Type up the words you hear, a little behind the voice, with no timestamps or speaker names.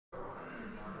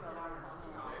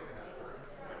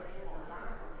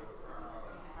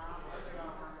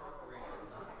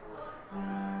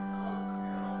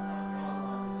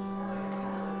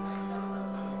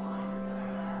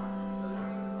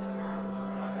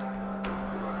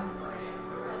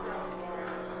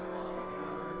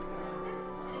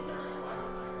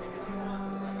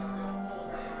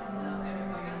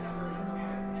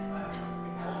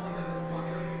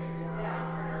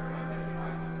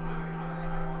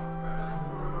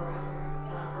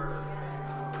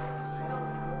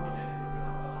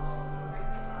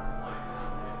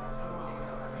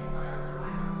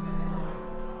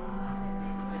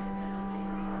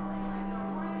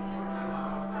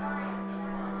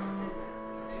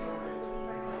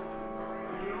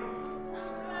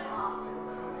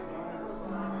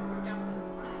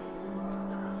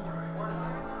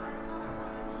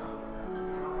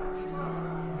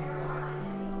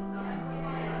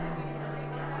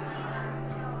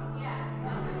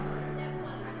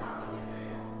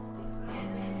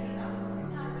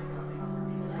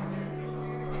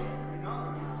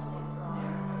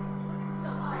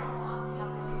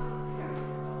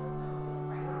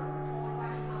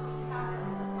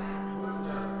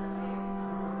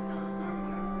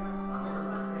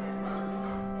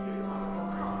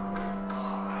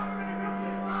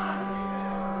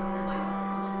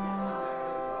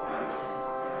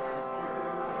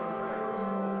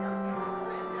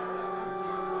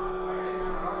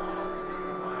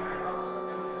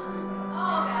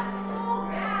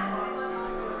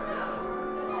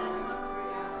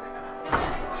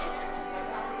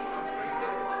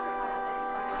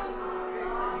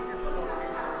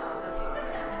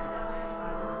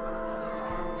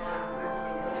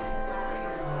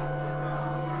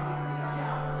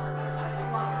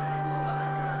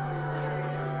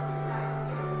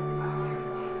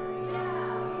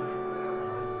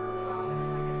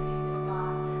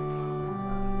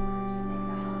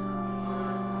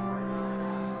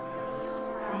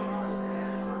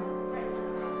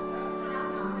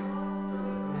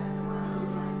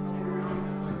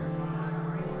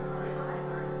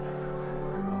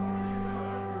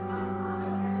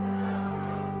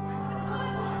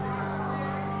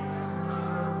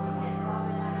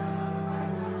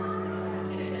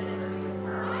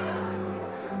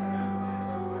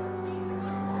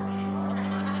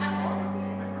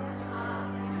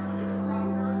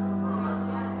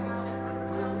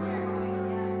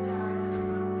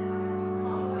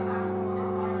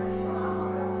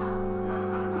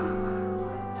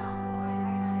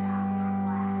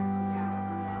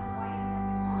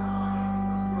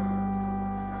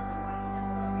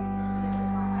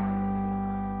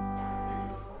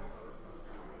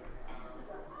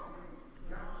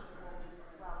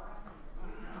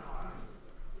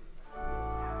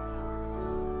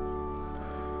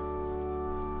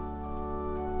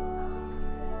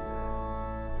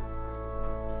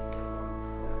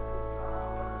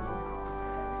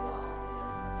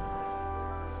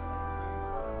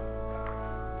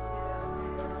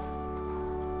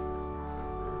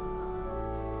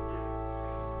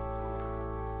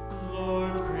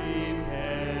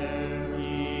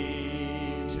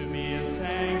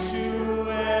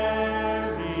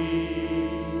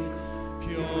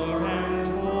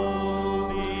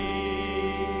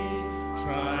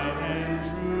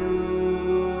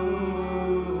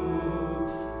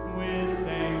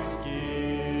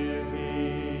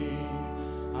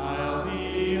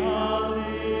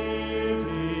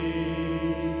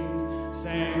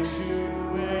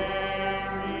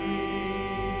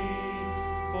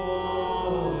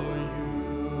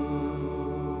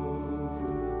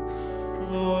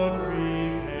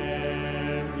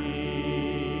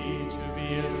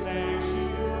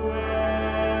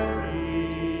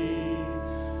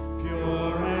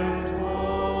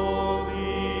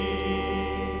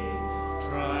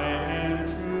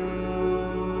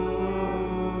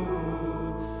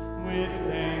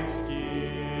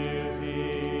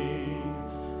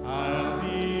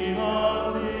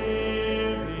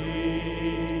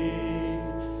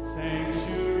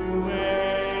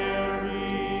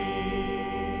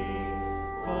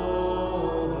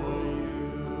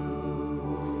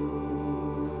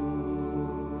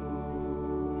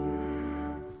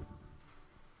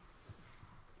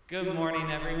Good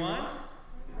morning, everyone.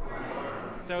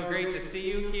 So great to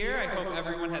see you here. I hope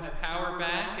everyone has power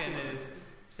back and is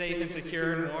safe and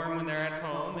secure and warm when they're at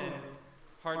home, and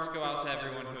hearts go out to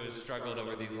everyone who has struggled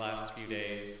over these last few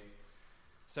days.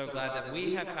 So glad that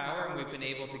we have power and we've been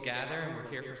able to gather, and we're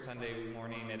here for Sunday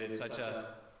morning. It is such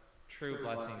a true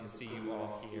blessing to see you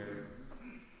all here.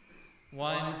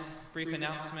 One brief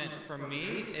announcement from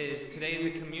me is today is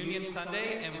a communion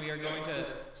Sunday, and we are going to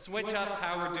switch up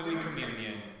how we're doing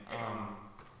communion.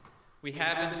 We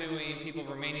have been doing people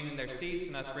remaining in their seats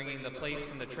and us bringing the plates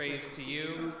and the trays to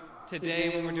you. Today,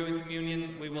 when we're doing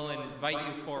communion, we will invite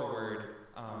you forward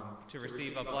to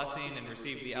receive a blessing and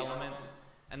receive the elements,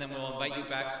 and then we'll invite you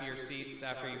back to your seats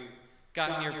after you've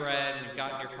gotten your bread and you've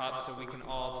gotten your cup, so we can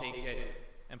all take it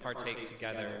and partake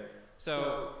together.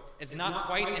 So it's not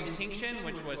quite intinction,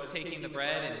 which was taking the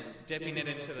bread and dipping it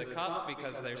into the cup,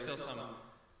 because there's still some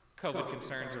COVID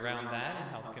concerns around that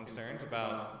and health concerns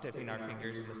about dipping our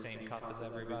fingers in the same cup as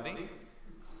everybody.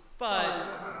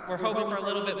 But we're hoping for a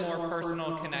little bit more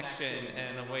personal connection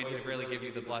and a way to really give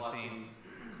you the blessing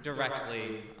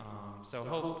directly. So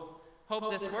hope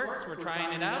this works. We're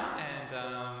trying it out,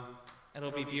 and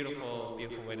it'll be beautiful,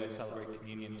 beautiful way to celebrate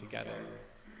communion together.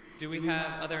 Do we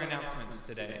have other announcements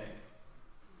today?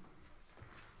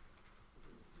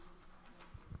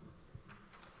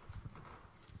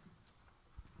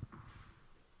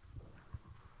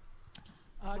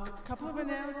 A couple of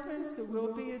announcements. There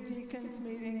will be a deacons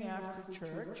meeting after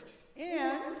church.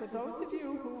 And for those of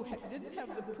you who didn't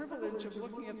have the privilege of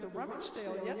looking at the rummage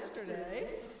sale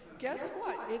yesterday, guess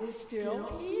what? It's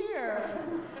still here.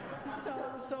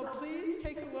 So please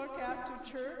take a look after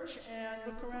church and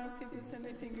look around, see if there's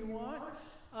anything you want.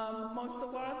 A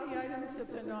lot of the items,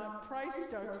 if they're not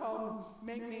priced, are called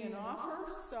Make Me an Offer,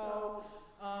 so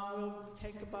we'll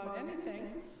take about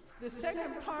anything. The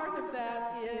second part of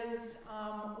that is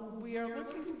we are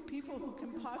looking for people who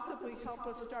can possibly help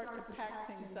us start to pack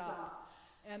things up,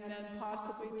 and then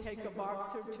possibly take a box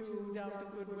or two down to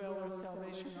Goodwill or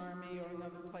Salvation Army or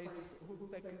another place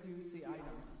that could use the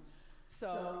items.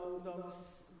 So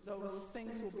those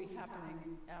things will be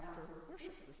happening after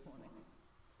worship this morning.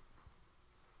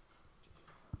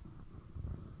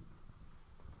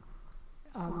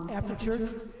 After church,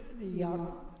 the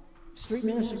street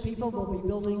ministry people will be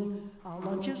building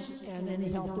lunches, and any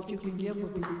help that you can give will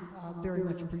be very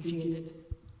much appreciated.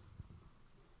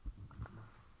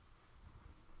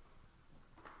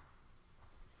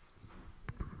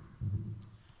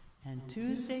 And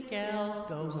Tuesday Gals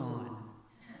goes on.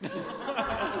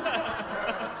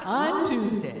 On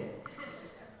Tuesday.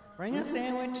 Bring a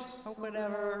sandwich or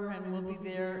whatever, and we'll be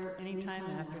there anytime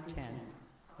after 10.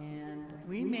 And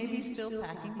we may be still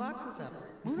packing boxes up.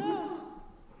 Who knows?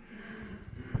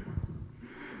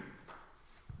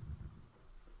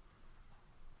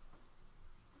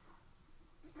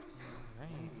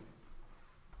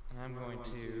 I'm going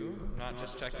to, not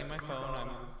just checking my phone, I'm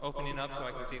opening up so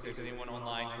I can see if there's anyone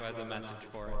online who has a message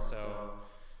for us. So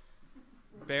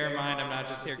bear in mind, I'm not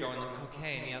just here going like,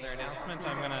 okay, any other announcements?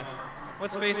 I'm going to,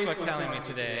 what's Facebook telling me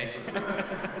today?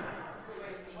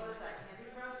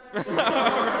 Right?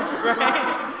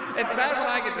 It's bad when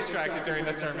I get distracted during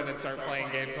the sermon and start playing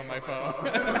games on my phone.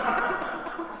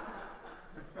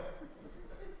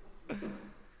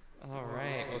 All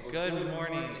right, well, good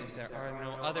morning. If there are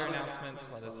no other announcements,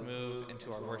 let us move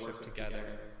into our worship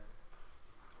together.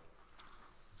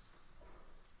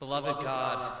 Beloved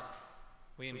God,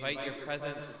 we invite your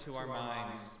presence to our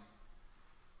minds.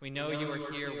 We know you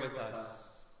are here with us.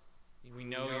 We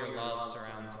know your love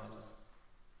surrounds us.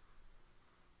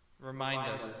 Remind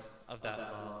us of that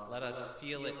love. Let us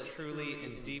feel it truly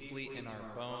and deeply in our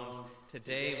bones.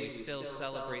 Today, we still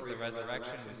celebrate the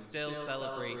resurrection. We still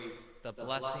celebrate the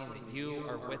blessing that you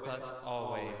are with us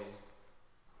always.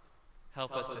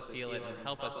 Help us to feel it and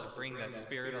help us to bring that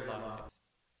spirit alive.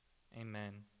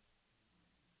 Amen.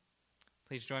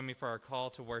 Please join me for our call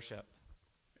to worship.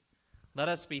 Let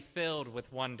us be filled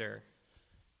with wonder.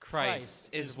 Christ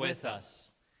is with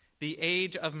us. The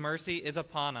age of mercy is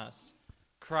upon us.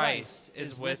 Christ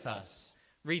is with us.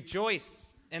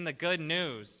 Rejoice in the good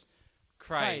news.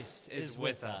 Christ is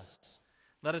with us.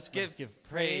 Let us give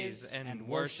praise and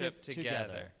worship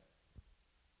together.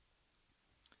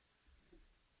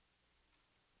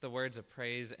 The words of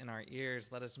praise in our ears,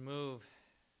 let us move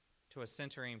to a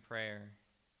centering prayer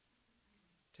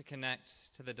to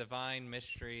connect to the divine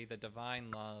mystery, the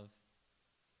divine love,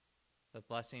 the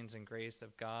blessings and grace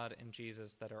of God and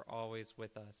Jesus that are always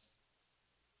with us,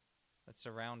 that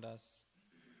surround us,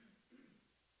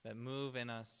 that move in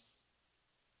us,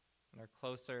 and are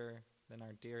closer than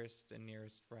our dearest and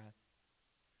nearest breath.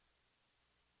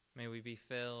 May we be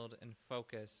filled and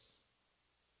focus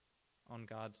on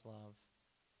God's love.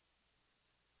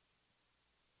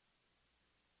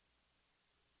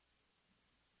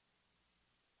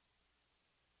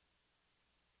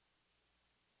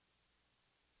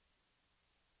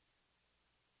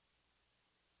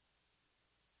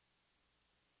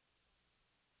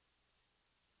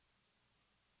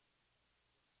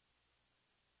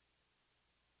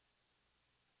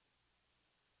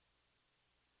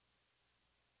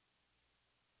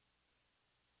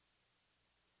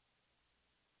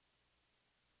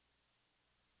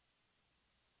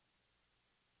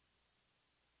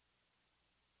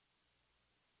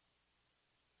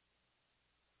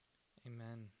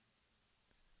 Amen.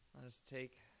 Let us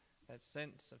take that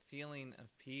sense of feeling of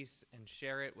peace and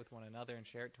share it with one another and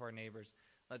share it to our neighbors.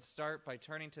 Let's start by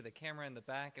turning to the camera in the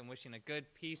back and wishing a good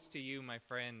peace to you, my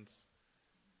friends.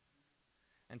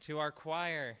 And to our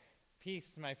choir,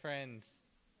 peace, my friends.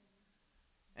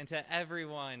 And to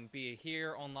everyone, be it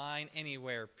here, online,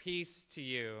 anywhere, peace to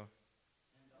you.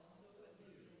 And also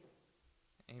with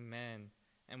you. Amen.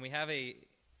 And we have a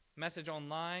message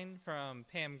online from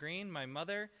Pam Green, my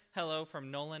mother. Hello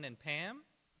from Nolan and Pam.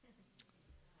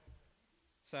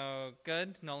 So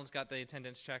good. Nolan's got the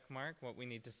attendance check mark, what we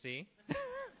need to see.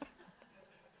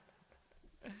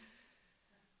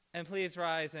 And please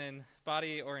rise in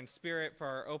body or in spirit for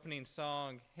our opening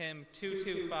song, hymn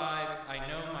 225, I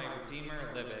Know My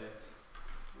Redeemer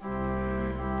Liveth.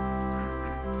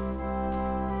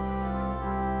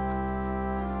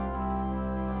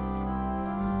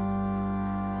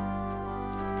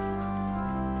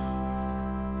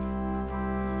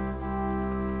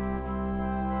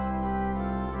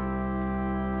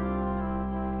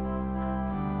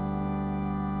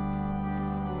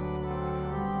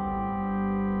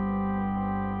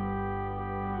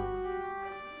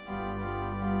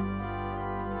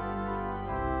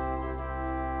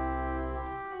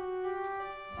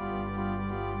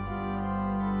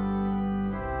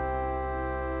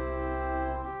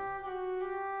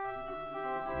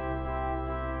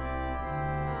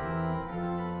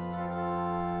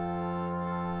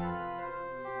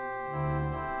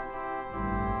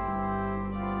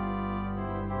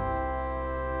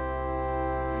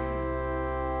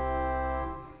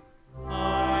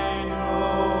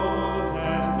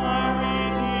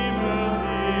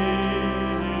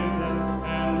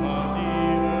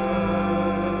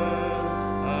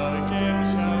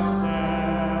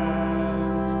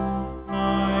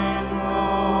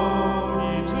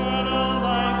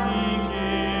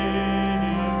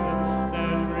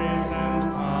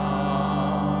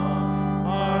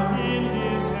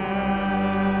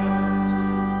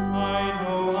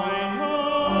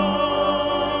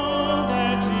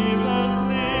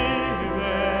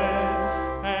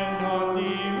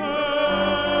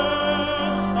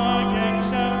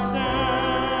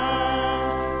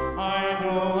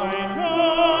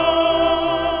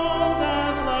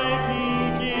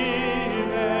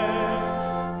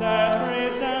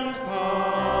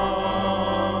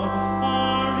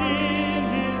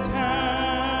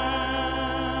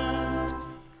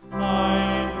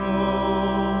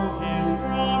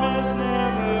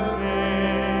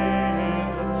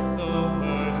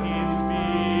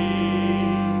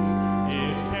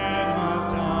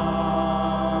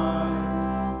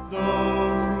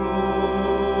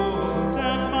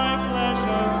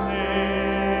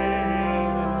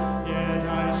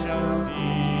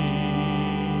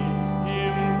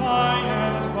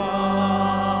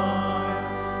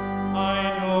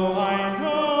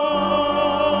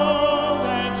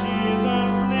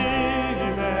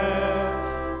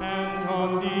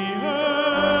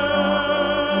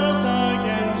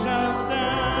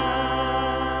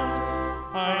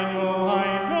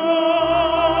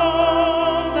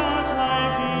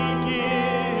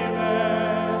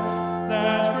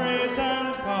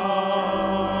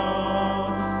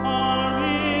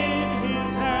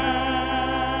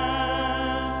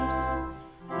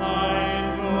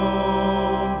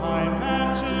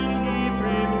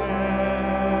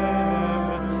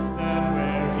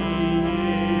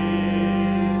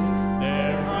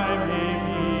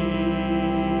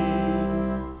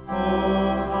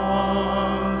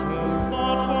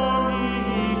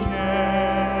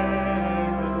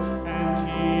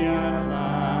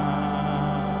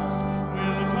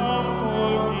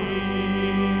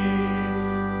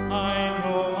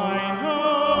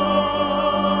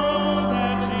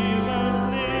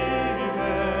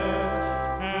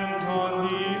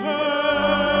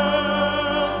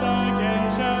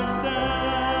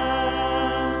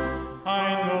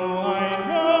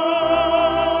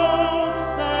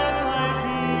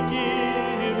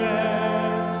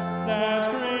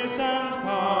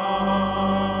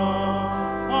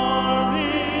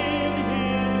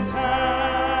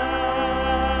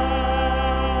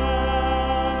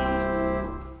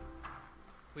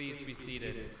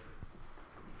 seated.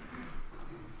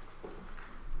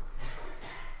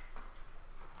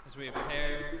 As we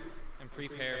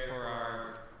prepare for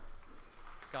our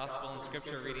gospel and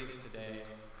scripture readings today,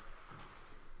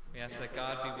 we ask that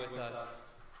God be with us,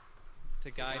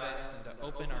 to guide us and to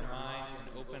open our minds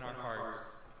and open our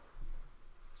hearts,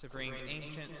 to bring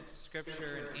ancient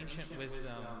scripture and ancient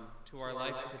wisdom to our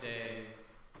life today,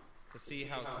 to see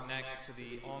how it connects to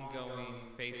the ongoing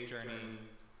faith journey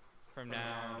from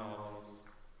now and always.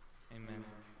 Amen.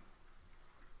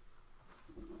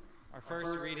 Our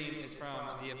first reading is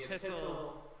from the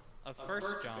Epistle of 1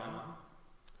 John,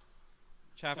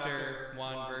 chapter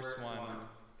 1, verse 1,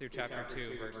 through chapter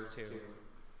 2, verse 2.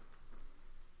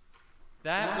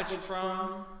 That which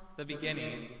from the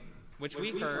beginning, which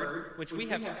we heard, which we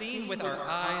have seen with our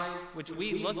eyes, which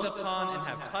we looked upon and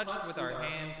have touched with our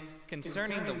hands,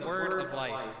 concerning the word of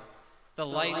life. The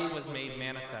life was made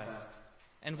manifest,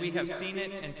 and we have seen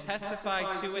it and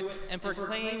testified to it and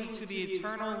proclaimed to the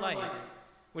eternal life,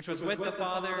 which was with the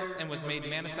Father and was made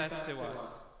manifest to us.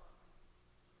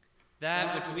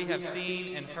 That which we have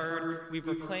seen and heard we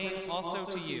proclaim also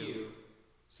to you,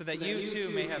 so that you too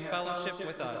may have fellowship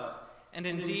with us. And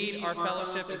indeed our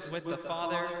fellowship is with the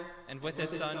Father and with his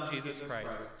Son, Jesus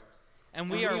Christ.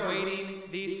 And we are waiting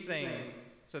these things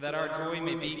so that our joy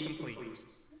may be complete.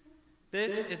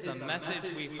 This is the message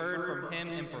we heard from him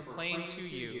and proclaimed to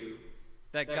you,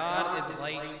 that God is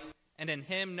light, and in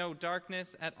him no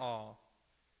darkness at all.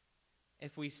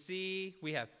 If we see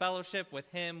we have fellowship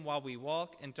with him while we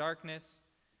walk in darkness,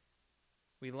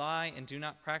 we lie and do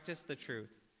not practice the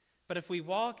truth. But if we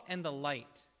walk in the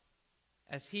light,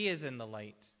 as he is in the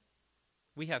light,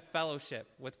 we have fellowship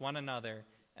with one another,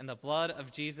 and the blood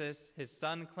of Jesus, his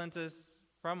Son, cleanses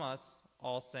from us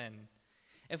all sin.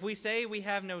 If we say we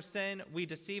have no sin, we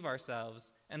deceive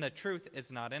ourselves, and the truth is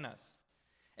not in us.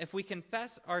 If we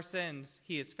confess our sins,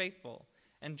 he is faithful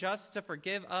and just to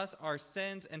forgive us our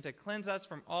sins and to cleanse us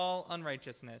from all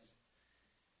unrighteousness.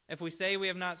 If we say we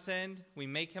have not sinned, we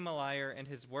make him a liar, and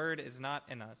his word is not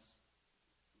in us.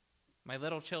 My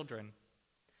little children,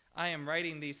 I am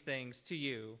writing these things to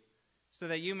you so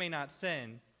that you may not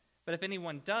sin. But if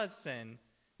anyone does sin,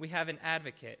 we have an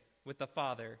advocate with the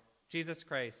Father, Jesus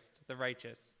Christ, the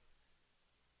righteous.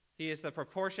 He is the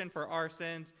proportion for our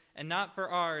sins, and not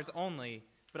for ours only,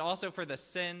 but also for the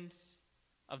sins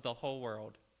of the whole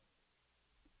world.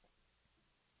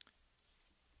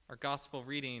 Our gospel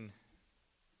reading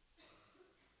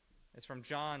is from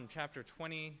John chapter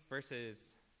 20, verses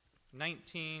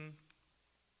 19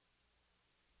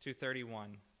 to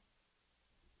 31.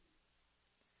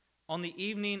 On the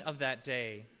evening of that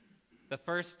day, the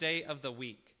first day of the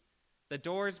week, the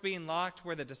doors being locked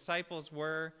where the disciples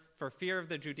were for fear of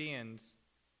the Judeans,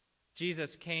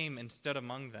 Jesus came and stood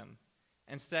among them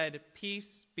and said,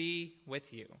 "Peace be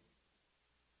with you."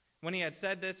 When he had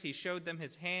said this, he showed them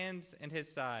his hands and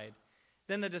his side.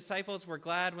 Then the disciples were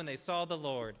glad when they saw the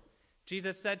Lord.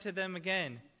 Jesus said to them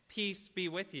again, "Peace be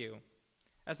with you.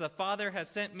 As the Father has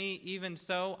sent me, even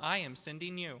so I am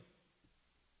sending you."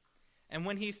 And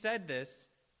when he said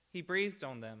this, he breathed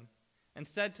on them and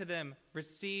said to them,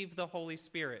 "Receive the Holy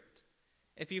Spirit.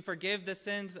 If you forgive the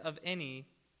sins of any,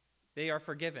 they are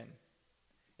forgiven.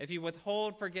 If you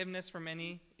withhold forgiveness from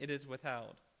any, it is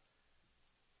withheld."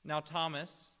 Now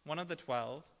Thomas, one of the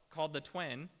 12, called the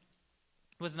twin,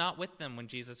 was not with them when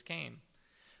Jesus came.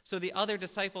 So the other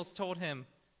disciples told him,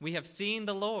 "We have seen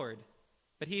the Lord."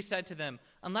 But he said to them,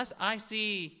 "Unless I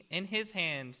see in his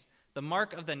hands the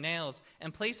mark of the nails,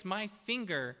 and place my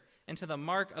finger into the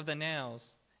mark of the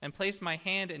nails, and place my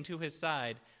hand into his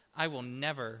side, I will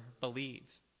never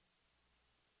believe."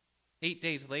 8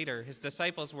 days later, his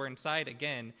disciples were inside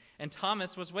again, and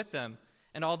Thomas was with them.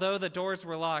 And although the doors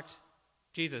were locked,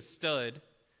 Jesus stood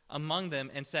among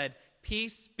them and said,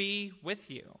 "Peace be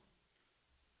with you."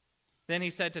 Then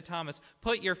he said to Thomas,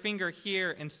 "Put your finger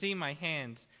here and see my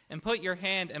hands, and put your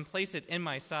hand and place it in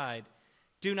my side.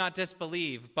 Do not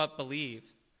disbelieve, but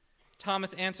believe."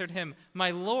 Thomas answered him,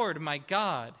 "My Lord, my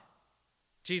God."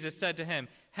 Jesus said to him,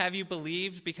 "Have you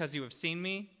believed because you have seen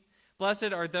me?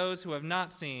 Blessed are those who have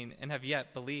not seen and have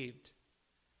yet believed."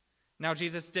 Now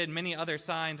Jesus did many other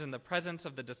signs in the presence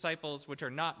of the disciples, which are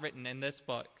not written in this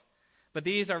book. But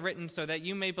these are written so that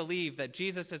you may believe that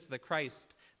Jesus is the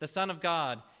Christ, the Son of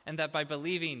God, and that by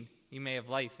believing you may have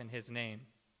life in his name.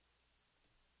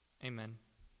 Amen.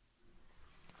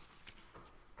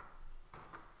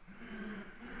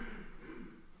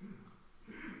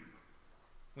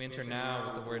 We enter now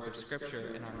with the words of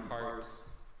Scripture in our hearts,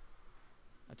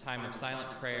 a time of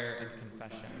silent prayer and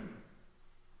confession,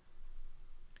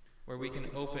 where we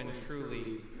can open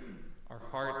truly our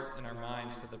hearts and our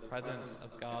minds to the presence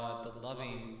of God, the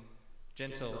loving,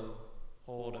 gentle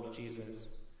hold of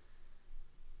Jesus,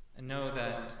 and know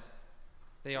that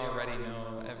they already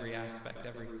know every aspect,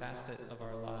 every facet of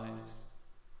our lives,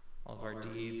 all of our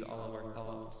deeds, all of our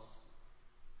thoughts.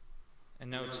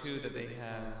 And know, too, that they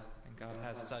have, and God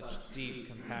has such deep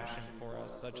compassion for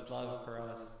us, such love for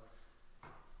us.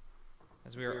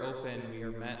 As we are open, we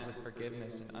are met with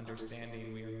forgiveness and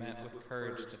understanding. We are met with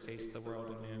courage to face the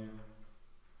world anew.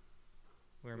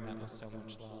 We are met with so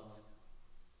much love.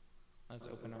 Let's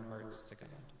open our hearts to God.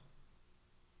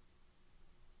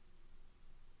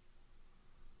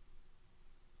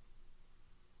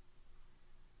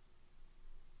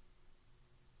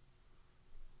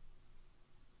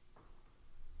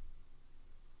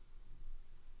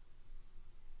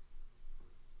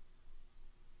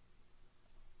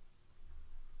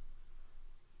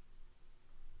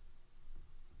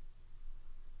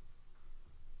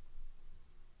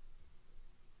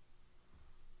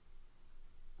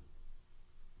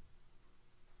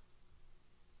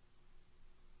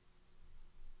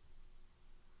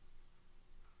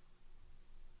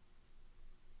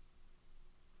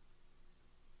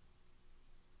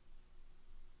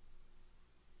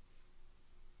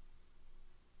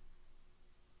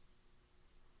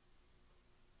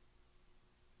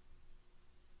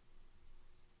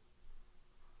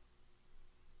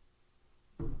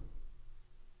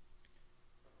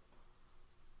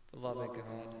 Beloved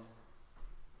God,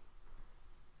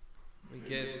 we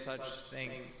give such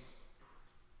thanks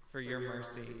for your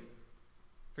mercy,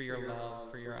 for your love,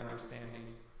 for your understanding.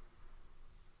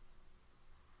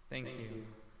 Thank you.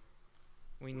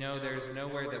 We know there's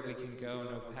nowhere that we can go,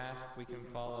 no path we can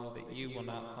follow, that you will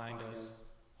not find us,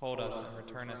 hold us, and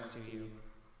return us to you.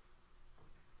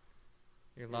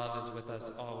 Your love is with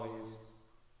us always.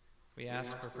 We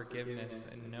ask for forgiveness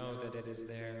and know that it is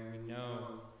there. We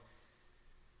know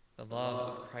the love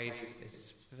of Christ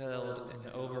is filled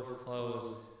and overflows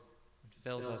and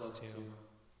fills us too.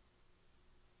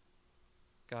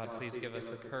 God, please give us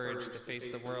the courage to face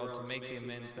the world, to make the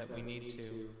amends that we need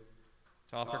to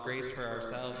offer grace for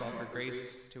ourselves, offer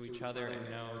grace to each other, and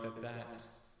know that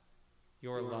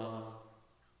your love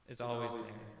is always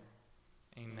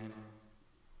there. Amen.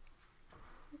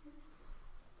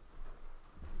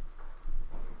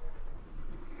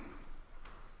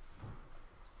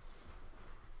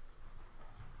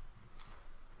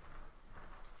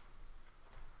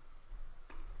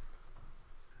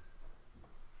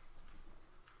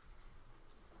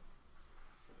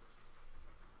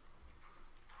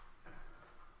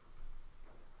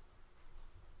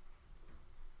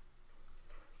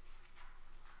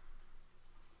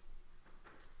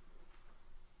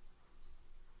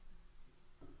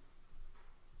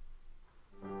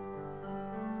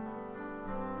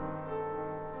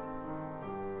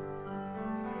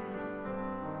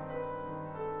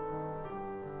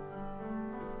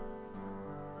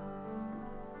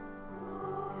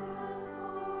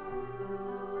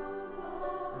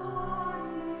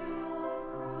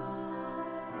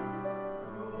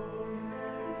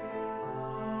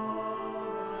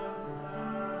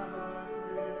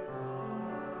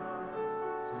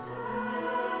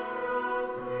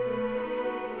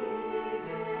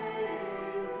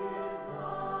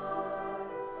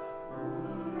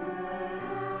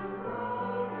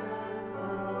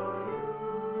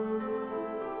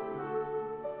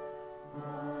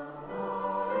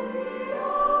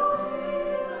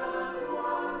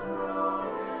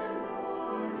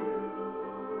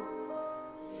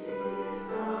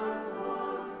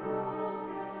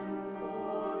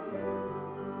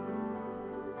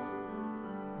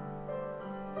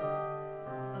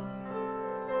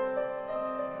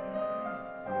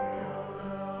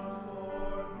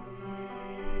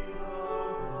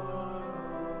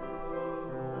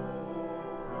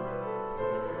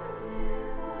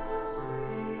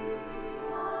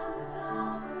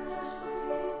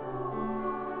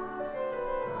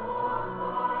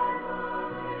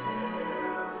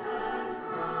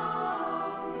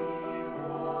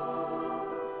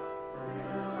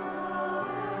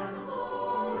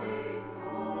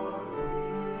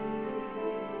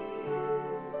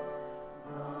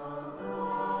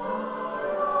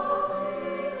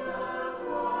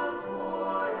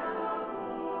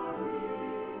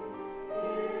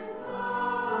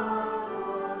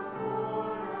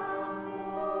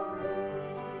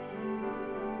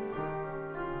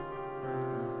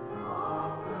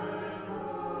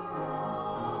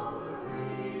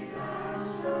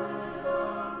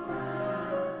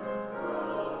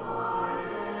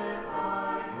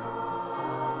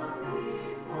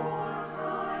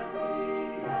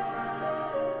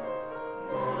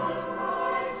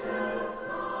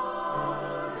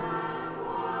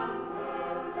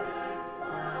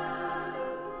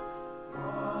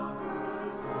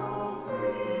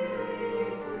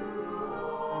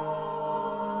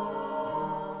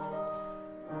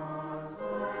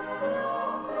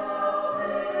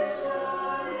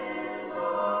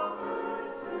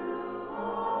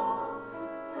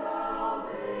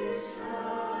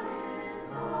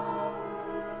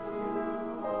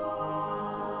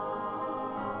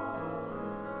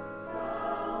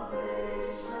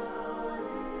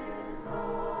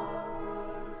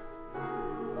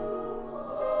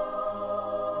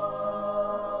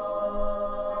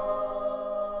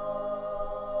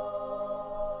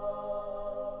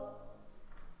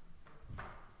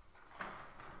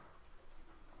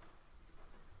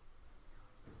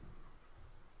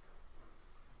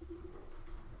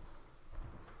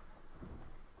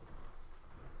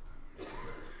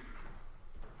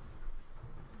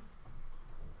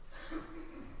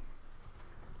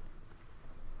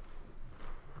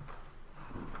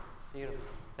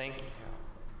 Thank you.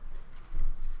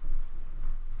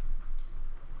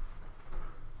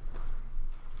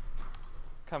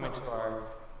 Coming to our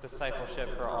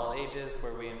discipleship for all ages,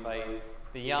 where we invite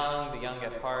the young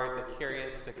at heart, the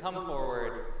curious to come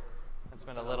forward and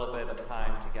spend a little bit of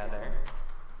time together.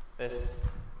 This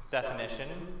definition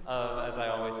of, as I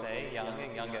always say, young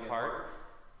and young at heart,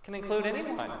 can include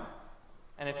anyone.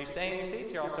 And if you stay in your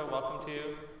seats, you're also welcome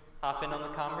to hop in on the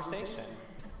conversation.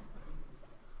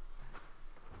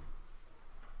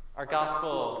 Our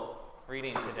gospel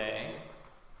reading today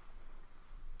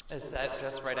is set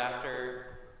just right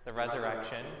after the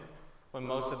resurrection, when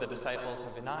most of the disciples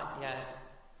have not yet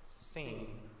seen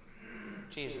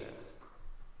Jesus.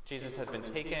 Jesus has been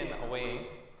taken away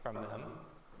from them.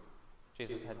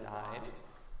 Jesus had died,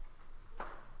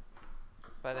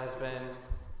 but has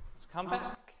come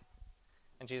back.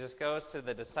 And Jesus goes to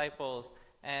the disciples,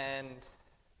 and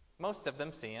most of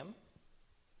them see him,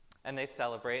 and they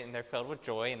celebrate, and they're filled with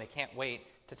joy, and they can't wait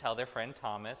to tell their friend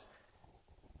Thomas,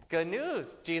 good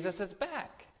news, Jesus is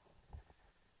back.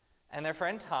 And their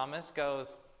friend Thomas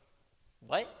goes,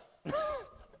 what?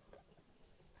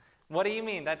 What do you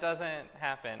mean? That doesn't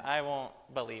happen. I won't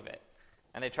believe it.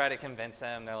 And they try to convince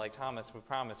him. They're like, Thomas, we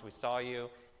promise, we saw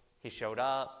you. He showed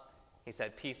up. He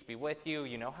said, peace be with you.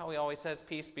 You know how he always says,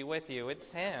 peace be with you.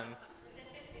 It's him.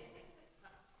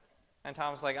 And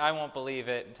Thomas is like, I won't believe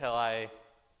it until I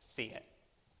see it,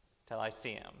 until I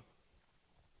see him.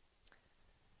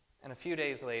 And a few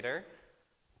days later,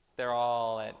 they're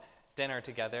all at dinner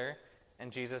together,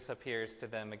 and Jesus appears to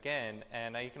them again.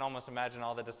 And you can almost imagine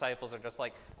all the disciples are just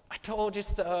like, I told you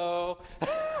so.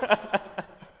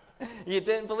 You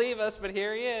didn't believe us, but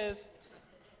here he is.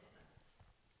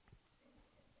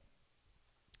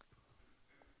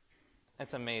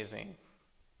 It's amazing.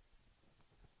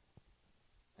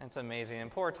 It's amazing.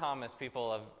 And poor Thomas,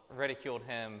 people have ridiculed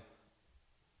him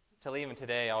till even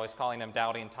today, always calling him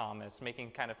Doubting Thomas,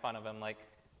 making kind of fun of him, like,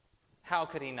 how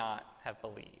could he not have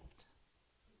believed?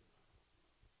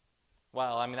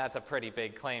 Well, I mean, that's a pretty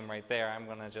big claim right there. I'm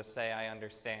going to just say I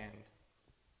understand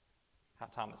how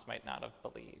Thomas might not have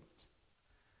believed.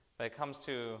 But it comes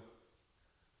to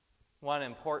one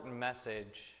important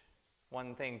message,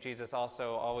 one thing Jesus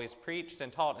also always preached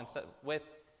and taught, and said, with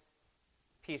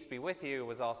peace be with you,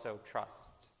 was also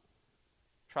trust.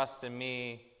 Trust in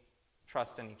me,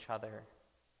 trust in each other.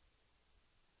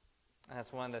 And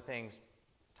that's one of the things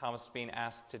Thomas is being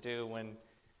asked to do when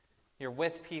you're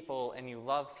with people and you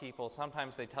love people.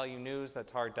 Sometimes they tell you news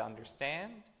that's hard to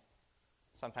understand.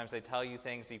 Sometimes they tell you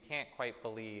things you can't quite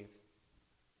believe.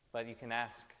 But you can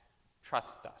ask,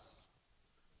 trust us.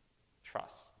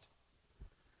 Trust.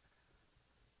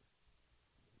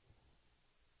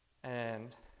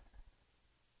 And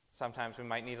sometimes we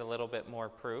might need a little bit more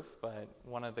proof, but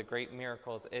one of the great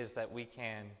miracles is that we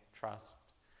can trust.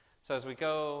 So as we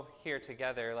go here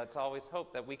together, let's always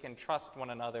hope that we can trust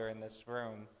one another in this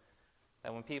room.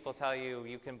 That when people tell you,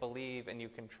 you can believe and you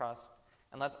can trust.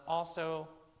 And let's also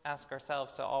ask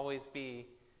ourselves to always be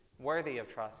worthy of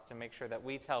trust, to make sure that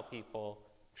we tell people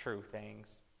true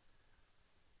things.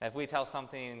 If we tell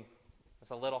something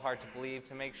that's a little hard to believe,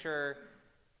 to make sure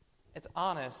it's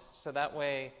honest, so that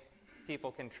way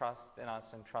people can trust in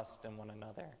us and trust in one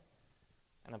another.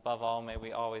 And above all, may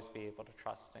we always be able to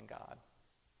trust in God.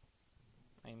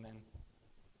 Amen.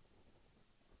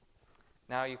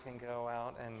 Now you can go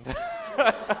out and...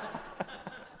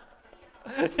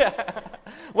 Yeah.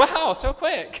 Wow, so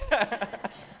quick.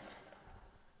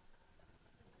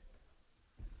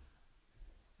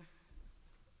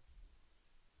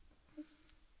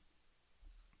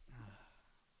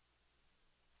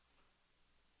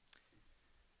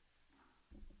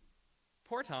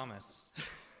 Poor Thomas.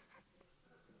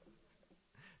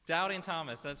 Doubting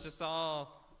Thomas, that's just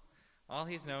all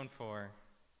he's known for.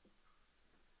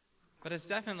 But it's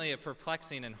definitely a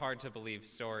perplexing and hard to believe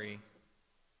story.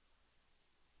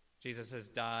 Jesus has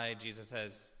died, Jesus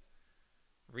has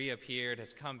reappeared,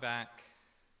 has come back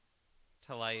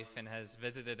to life, and has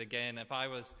visited again. If I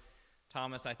was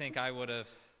Thomas, I think I would have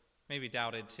maybe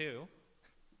doubted too.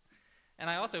 And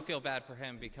I also feel bad for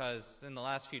him because in the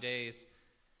last few days,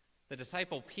 the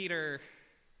disciple Peter,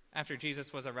 after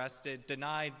Jesus was arrested,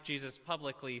 denied Jesus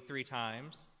publicly 3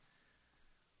 times.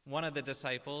 One of the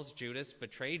disciples, Judas,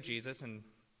 betrayed Jesus and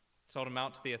sold him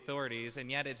out to the authorities, and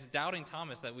yet it's Doubting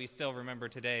Thomas that we still remember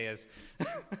today as,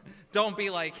 don't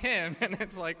be like him. And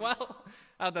it's like, well,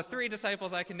 out of the 3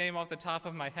 disciples I can name off the top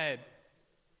of my head,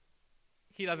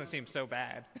 he doesn't seem so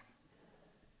bad.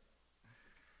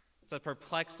 It's a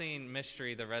perplexing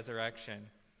mystery, the resurrection.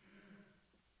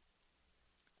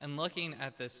 And looking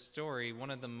at this story,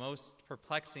 one of the most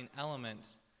perplexing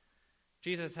elements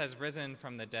Jesus has risen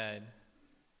from the dead.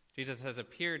 Jesus has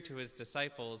appeared to his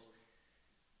disciples.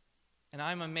 And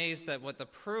I'm amazed that what the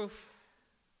proof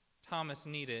Thomas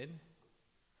needed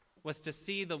was to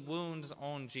see the wounds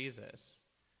on Jesus,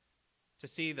 to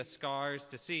see the scars,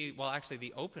 to see, well, actually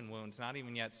the open wounds, not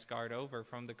even yet scarred over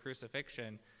from the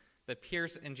crucifixion, the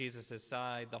pierce in Jesus'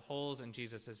 side, the holes in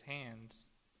Jesus' hands.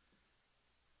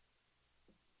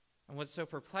 And what's so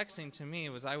perplexing to me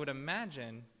was I would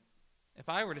imagine if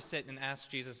I were to sit and ask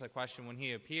Jesus a question when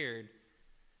he appeared,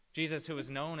 Jesus who was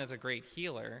known as a great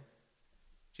healer,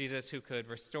 Jesus who could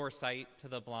restore sight to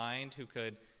the blind, who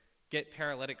could get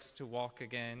paralytics to walk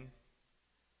again,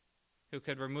 who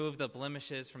could remove the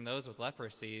blemishes from those with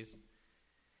leprosies,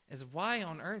 is why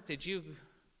on earth did you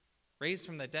raise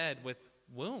from the dead with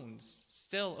wounds,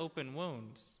 still open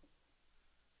wounds?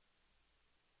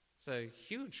 It's a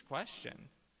huge question.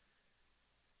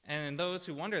 And those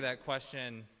who wonder that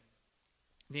question,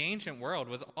 the ancient world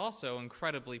was also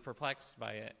incredibly perplexed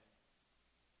by it.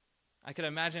 I could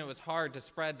imagine it was hard to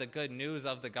spread the good news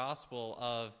of the gospel,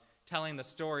 of telling the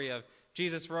story of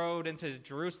Jesus rode into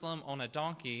Jerusalem on a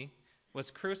donkey,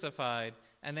 was crucified,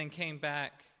 and then came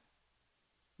back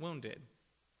wounded.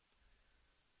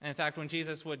 And in fact, when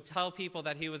Jesus would tell people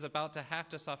that he was about to have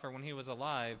to suffer when he was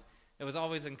alive, it was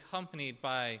always accompanied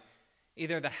by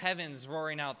either the heavens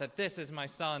roaring out that this is my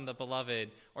son, the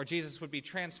beloved, or Jesus would be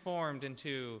transformed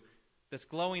into this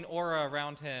glowing aura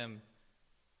around him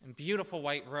in beautiful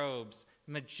white robes,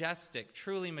 majestic,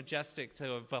 truly majestic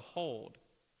to behold.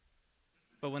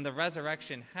 But when the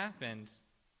resurrection happens,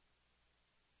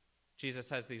 Jesus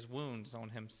has these wounds on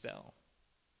him still.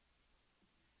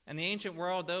 In the ancient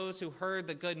world, those who heard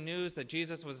the good news that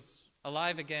Jesus was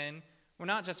alive again were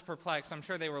not just perplexed. I'm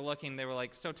sure they were looking, they were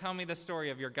like, so tell me the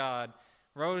story of your God.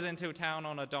 Rode into a town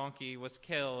on a donkey, was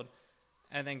killed,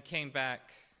 and then came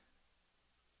back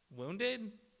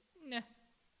wounded? Nah,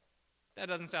 that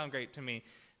doesn't sound great to me.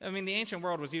 I mean, the ancient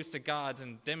world was used to gods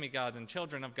and demigods and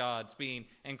children of gods being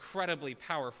incredibly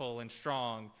powerful and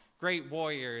strong, great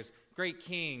warriors, great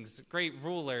kings, great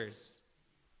rulers.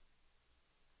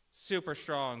 Super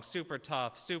strong, super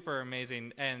tough, super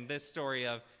amazing. And this story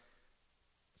of,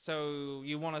 so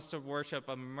you want us to worship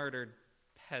a murdered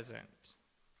peasant?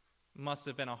 Must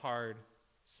have been a hard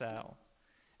sell.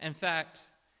 In fact,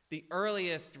 the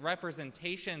earliest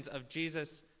representations of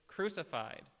Jesus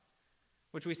crucified,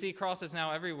 which we see crosses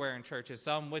now everywhere in churches,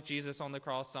 some with Jesus on the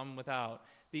cross, some without.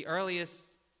 The earliest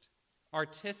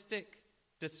artistic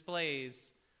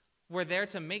displays were there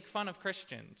to make fun of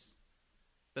Christians.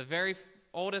 The very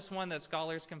oldest one that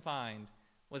scholars can find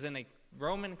was in a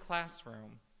Roman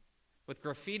classroom with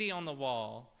graffiti on the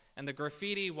wall, and the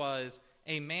graffiti was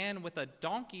a man with a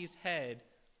donkey's head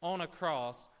on a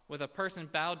cross with a person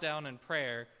bowed down in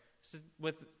prayer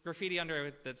with graffiti under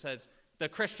it that says, "The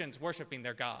Christians worshiping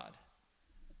their God."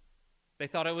 They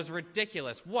thought it was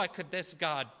ridiculous. What could this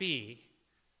God be?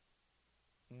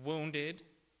 Wounded,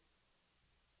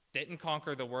 didn't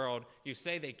conquer the world. You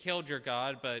say they killed your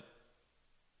God, but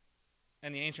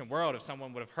in the ancient world, if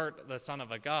someone would have hurt the son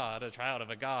of a god, a child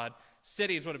of a god,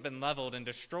 cities would have been leveled and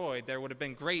destroyed. There would have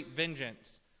been great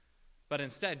vengeance. But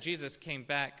instead, Jesus came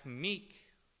back meek,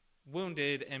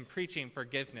 wounded, and preaching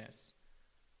forgiveness.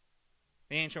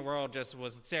 The ancient world just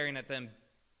was staring at them,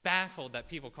 baffled that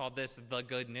people called this the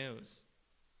good news.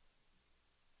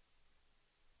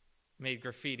 Made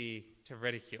graffiti to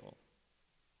ridicule.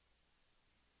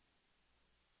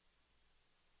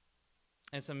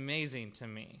 It's amazing to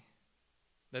me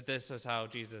that this was how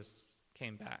Jesus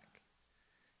came back.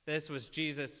 This was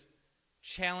Jesus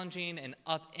challenging and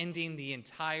upending the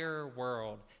entire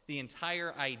world, the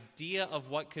entire idea of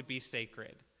what could be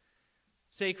sacred.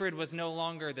 Sacred was no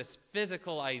longer this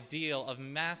physical ideal of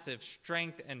massive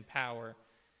strength and power.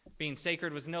 Being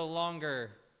sacred was no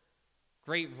longer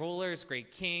great rulers,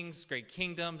 great kings, great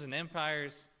kingdoms and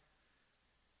empires.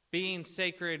 Being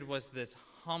sacred was this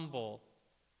humble,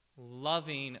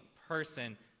 loving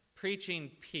person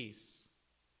preaching peace,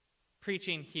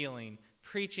 preaching healing,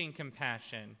 preaching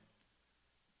compassion.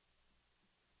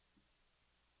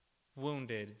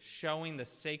 Wounded, showing the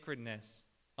sacredness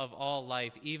of all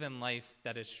life, even life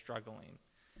that is struggling.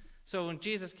 So when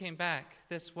Jesus came back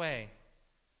this way,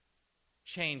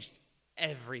 changed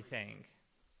everything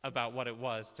about what it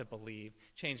was to believe,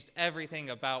 changed everything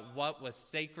about what was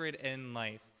sacred in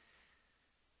life.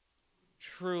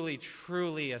 Truly,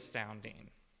 truly astounding.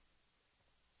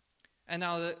 And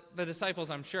now the disciples,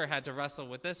 I'm sure, had to wrestle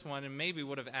with this one and maybe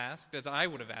would have asked, as I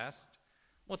would have asked,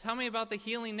 well, tell me about the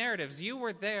healing narratives. You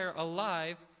were there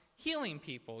alive healing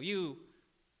people. You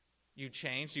you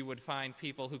changed. You would find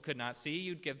people who could not see,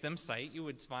 you'd give them sight. You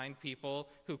would find people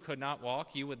who could not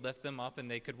walk, you would lift them up and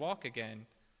they could walk again.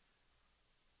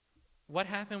 What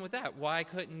happened with that? Why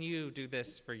couldn't you do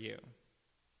this for you?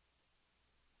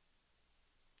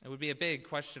 It would be a big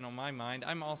question on my mind.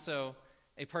 I'm also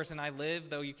a person, I live,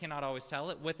 though you cannot always tell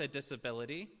it, with a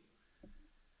disability.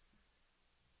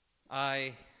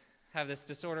 I have this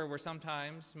disorder where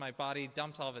sometimes my body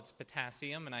dumps all of its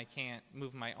potassium and I can't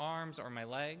move my arms or my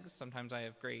legs. Sometimes I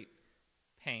have great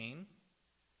pain.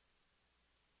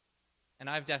 And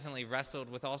I've definitely wrestled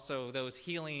with also those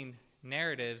healing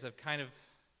narratives of kind of,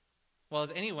 well,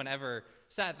 has anyone ever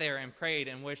sat there and prayed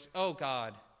and wished, oh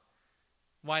God,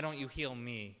 why don't you heal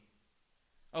me?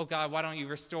 Oh God, why don't you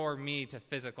restore me to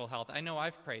physical health? I know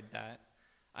I've prayed that.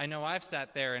 I know I've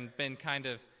sat there and been kind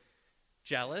of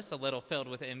jealous, a little filled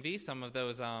with envy, some of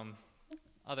those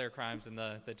other crimes in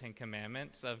the Ten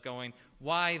Commandments of going,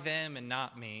 why them and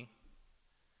not me?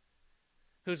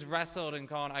 Who's wrestled and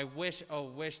gone, I wish, oh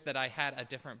wish that I had a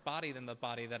different body than the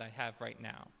body that I have right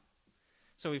now.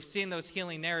 So we've seen those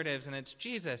healing narratives, and it's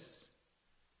Jesus.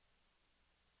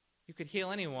 You could heal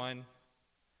anyone.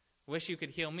 Wish you could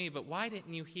heal me, but why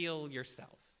didn't you heal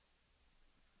yourself?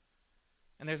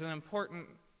 And there's an important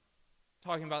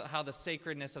talking about how the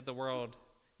sacredness of the world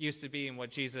used to be and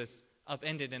what Jesus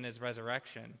upended in his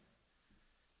resurrection.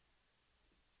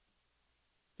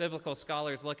 Biblical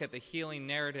scholars look at the healing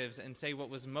narratives and say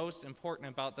what was most important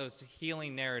about those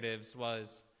healing narratives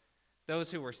was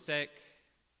those who were sick,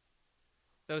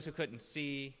 those who couldn't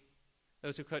see,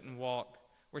 those who couldn't walk,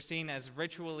 were seen as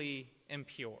ritually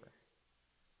impure.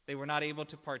 They were not able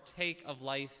to partake of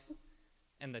life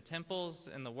in the temples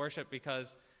and the worship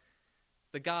because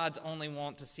the gods only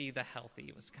want to see the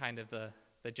healthy, was kind of the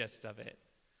gist of it.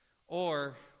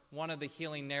 Or one of the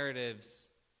healing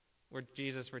narratives where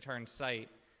Jesus returned sight,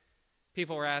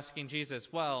 people were asking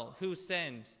Jesus, well, who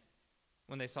sinned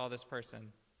when they saw this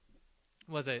person?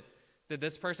 Did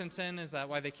this person sin? Is that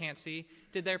why they can't see?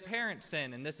 Did their parents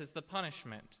sin and this is the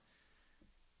punishment?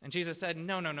 And Jesus said,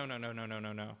 no.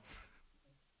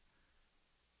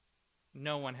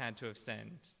 No one had to have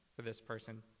sinned for this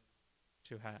person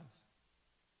to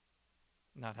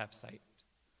not have sight.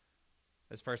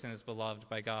 This person is beloved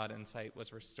by God and sight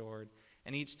was restored.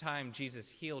 And each time Jesus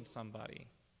healed somebody,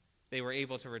 they were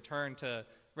able to return to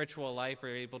ritual life, were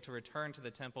able to return to the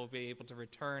temple, be able to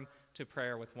return to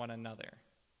prayer with one another.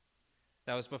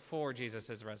 That was before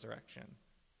Jesus' resurrection.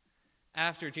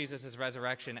 After Jesus'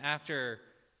 resurrection, after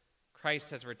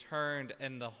Christ has returned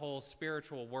in the whole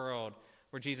spiritual world,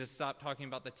 where Jesus stopped talking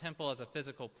about the temple as a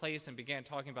physical place and began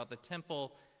talking about the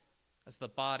temple as the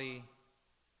body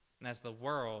and as the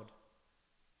world.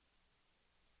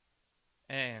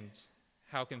 And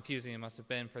how confusing it must have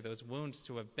been for those wounds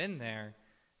to have been there.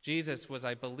 Jesus was,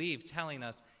 I believe, telling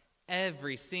us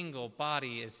every single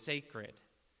body is sacred.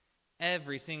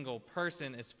 Every single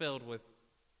person is filled with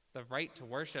the right to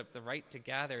worship, the right to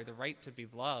gather, the right to be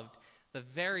loved. The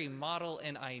very model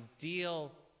and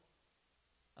ideal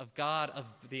of God, of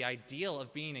the ideal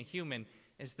of being a human,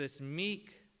 is this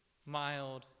meek,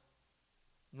 mild,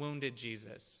 wounded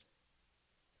Jesus.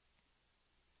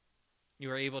 You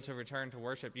are able to return to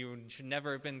worship. You should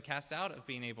never have been cast out of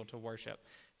being able to worship.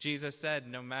 Jesus said,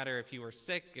 no matter if you are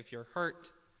sick, if you're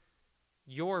hurt,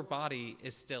 your body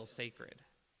is still sacred.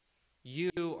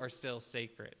 You are still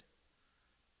sacred.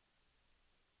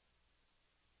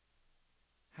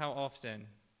 How often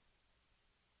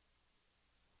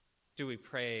do we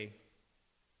pray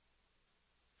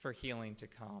for healing to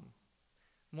come?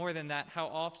 More than that, how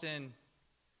often,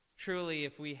 truly,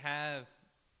 if we have,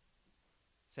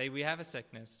 say we have a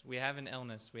sickness, we have an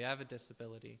illness, we have a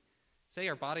disability, say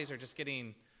our bodies are just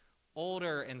getting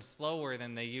older and slower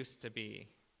than they used to be,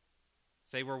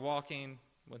 say we're walking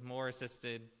with more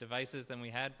assisted devices than we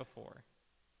had before,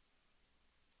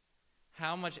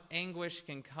 how much anguish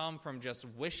can come from just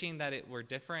wishing that it were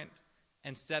different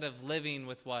instead of living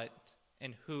with what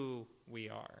and who we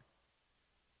are?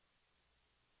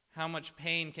 How much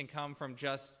pain can come from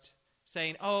just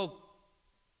saying, oh,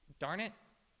 darn it.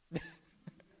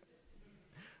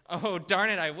 Oh, darn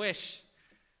it, I wish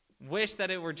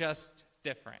that it were just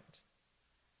different.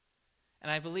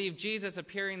 And I believe Jesus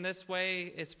appearing this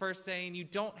way is first saying, you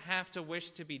don't have to wish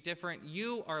to be different.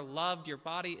 You are loved. Your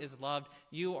body is loved.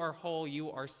 You are whole. You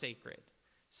are sacred.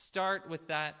 Start with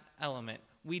that element.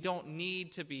 We don't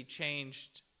need to be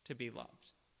changed to be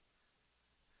loved.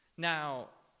 Now,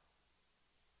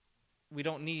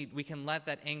 we can let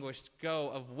that anguish go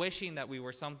of wishing that we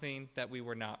were something that we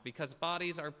were not, because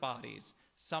bodies are bodies.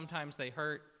 Sometimes they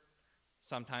hurt,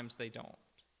 sometimes they don't.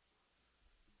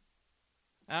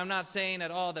 And I'm not saying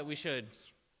at all that we should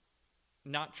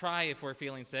not try, if we're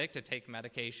feeling sick, to take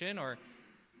medication, or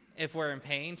if we're in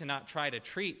pain, to not try to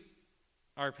treat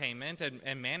our payment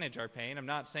and manage our pain. I'm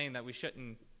not saying that we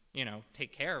shouldn't,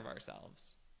 take care of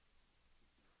ourselves.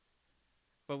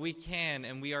 But we can,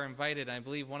 and we are invited. I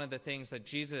believe one of the things that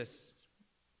Jesus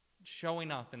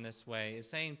showing up in this way is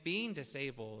saying being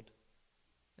disabled,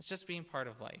 it's just being part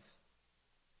of life.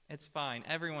 It's fine.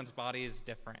 Everyone's body is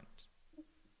different.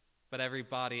 But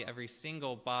every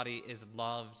single body is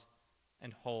loved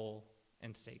and whole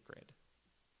and sacred.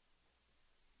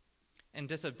 In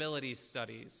disability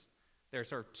studies, there are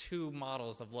sort of two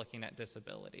models of looking at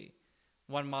disability.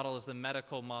 One model is the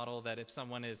medical model, that if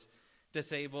someone is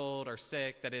disabled or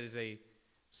sick, that it is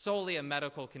solely a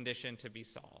medical condition to be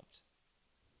solved.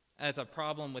 As a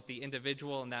problem with the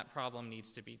individual, and that problem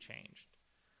needs to be changed.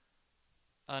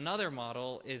 Another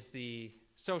model is the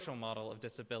social model of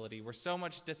disability, where so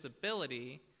much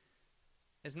disability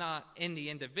is not in the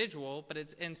individual, but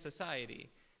it's in society.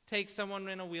 Take someone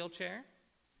in a wheelchair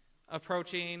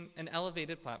approaching an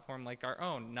elevated platform like our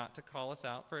own, not to call us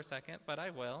out for a second, but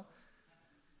I will.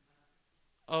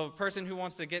 A person who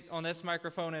wants to get on this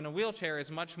microphone in a wheelchair is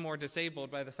much more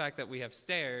disabled by the fact that we have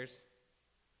stairs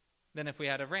than if we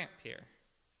had a ramp here.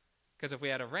 Because if we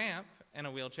had a ramp and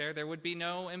a wheelchair, there would be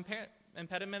no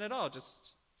impediment at all.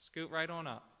 Just scoot right on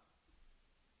up.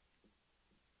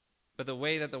 But the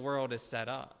way that the world is set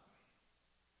up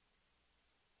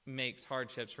makes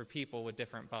hardships for people with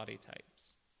different body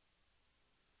types.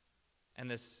 And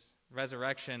this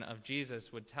resurrection of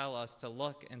Jesus would tell us to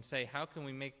look and say, how can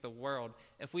we make the world,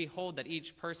 if we hold that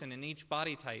each person and each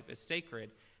body type is sacred,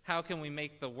 how can we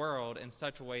make the world in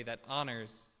such a way that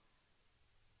honors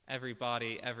every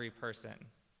body, every person?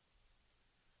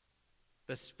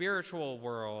 The spiritual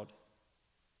world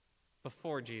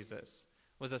before Jesus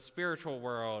was a spiritual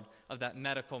world of that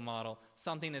medical model.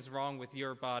 Something is wrong with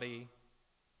your body,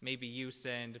 maybe you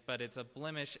sinned, but it's a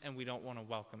blemish and we don't want to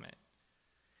welcome it.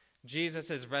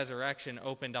 Jesus' resurrection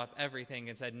opened up everything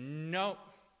and said, nope,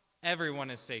 everyone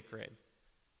is sacred.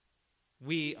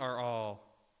 We are all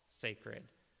sacred.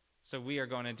 So we are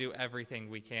going to do everything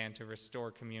we can to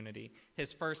restore community.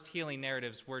 His first healing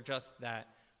narratives were just that,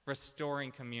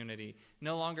 restoring community.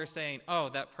 No longer saying, oh,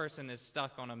 that person is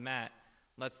stuck on a mat.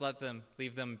 Let's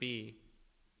leave them be.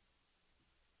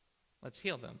 Let's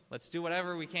heal them. Let's do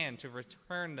whatever we can to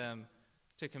return them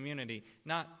to community.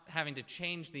 Not having to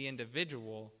change the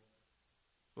individual,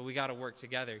 but we got to work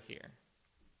together here.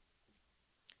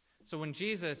 So when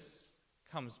Jesus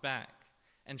comes back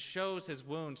and shows his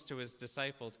wounds to his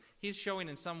disciples, he's showing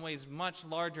in some ways much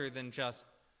larger than just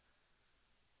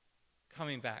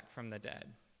coming back from the dead.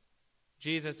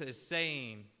 Jesus is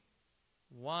saying,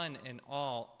 one and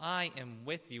all, I am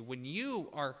with you. When you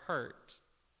are hurt,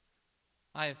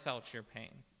 I have felt your pain.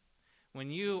 When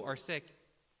you are sick,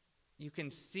 you can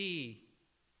see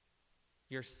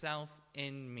yourself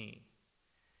in me.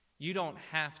 You don't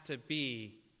have to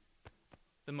be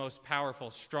the most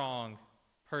powerful, strong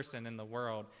person in the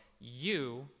world.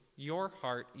 You, your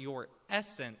heart, your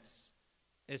essence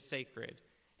is sacred.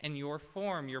 And your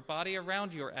form, your body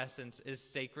around your essence is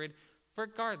sacred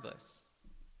regardless.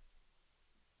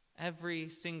 Every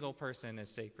single person is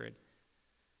sacred.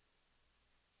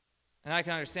 And I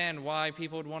can understand why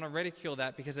people would want to ridicule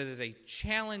that, because it is a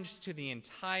challenge to the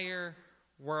entire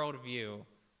worldview,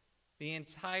 the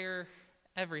entire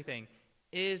everything.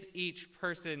 Is each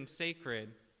person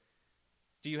sacred?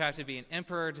 Do you have to be an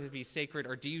emperor to be sacred,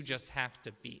 or do you just have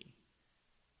to be?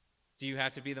 Do you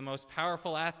have to be the most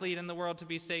powerful athlete in the world to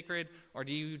be sacred, or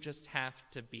do you just have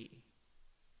to be?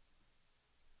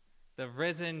 The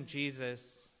risen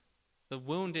Jesus, the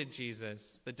wounded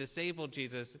Jesus, the disabled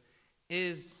Jesus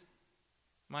is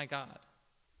my God.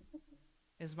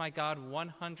 Is my God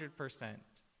 100%.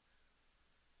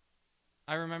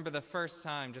 I remember the first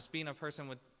time just being a person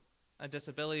with a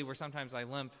disability where sometimes I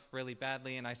limp really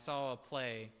badly, and I saw a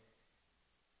play,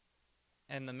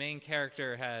 and the main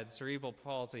character had cerebral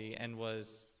palsy and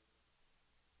was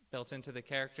built into the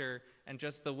character, and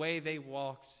just the way they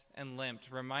walked and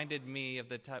limped reminded me of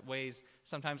the ways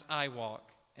sometimes I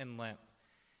walk and limp.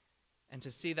 And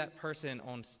to see that person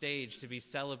on stage to be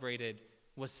celebrated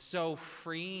was so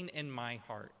freeing in my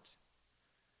heart.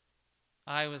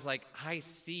 I was like, I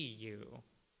see you.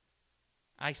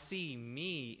 I see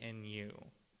me in you.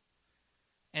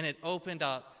 And it opened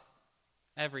up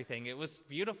everything. It was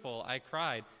beautiful. I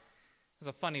cried. It was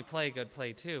a funny play, good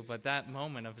play too, but that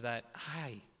moment of that,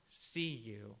 I see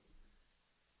you.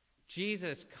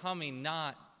 Jesus coming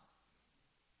not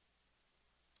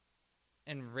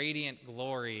in radiant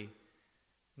glory,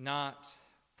 not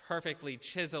perfectly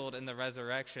chiseled in the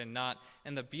resurrection, not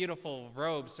in the beautiful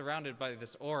robe surrounded by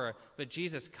this aura, but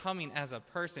Jesus coming as a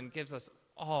person gives us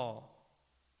all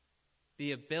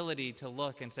the ability to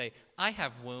look and say, I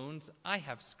have wounds, I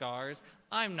have scars,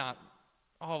 I'm not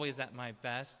always at my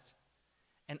best,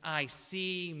 and I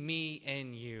see me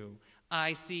in you.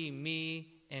 I see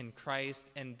me in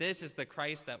Christ, and this is the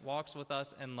Christ that walks with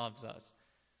us and loves us.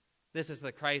 This is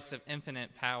the Christ of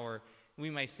infinite power. We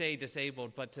may say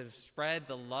disabled, but to spread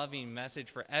the loving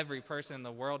message for every person in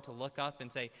the world to look up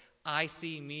and say, I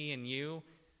see me in you,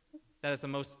 that is the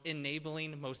most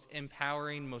enabling, most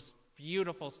empowering, most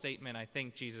beautiful statement I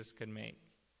think Jesus could make.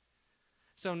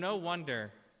 So no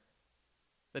wonder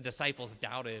the disciples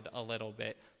doubted a little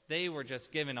bit. They were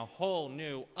just given a whole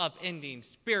new, upending,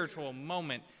 spiritual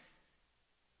moment.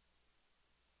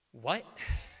 What?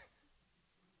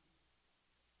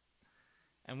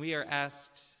 And we are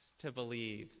asked to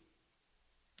believe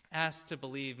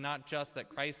not just that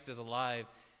Christ is alive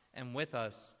and with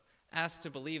us, asked to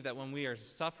believe that when we are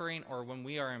suffering or when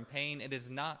we are in pain, it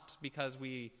is not because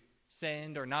we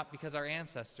sinned or not because our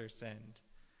ancestors sinned.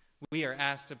 We are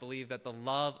asked to believe that the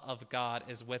love of God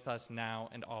is with us now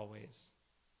and always.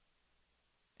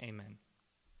 Amen.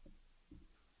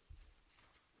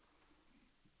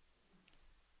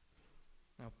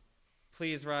 Now,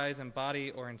 please rise in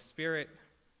body or in spirit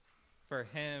for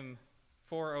hymn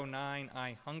 409,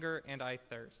 I Hunger and I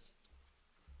Thirst.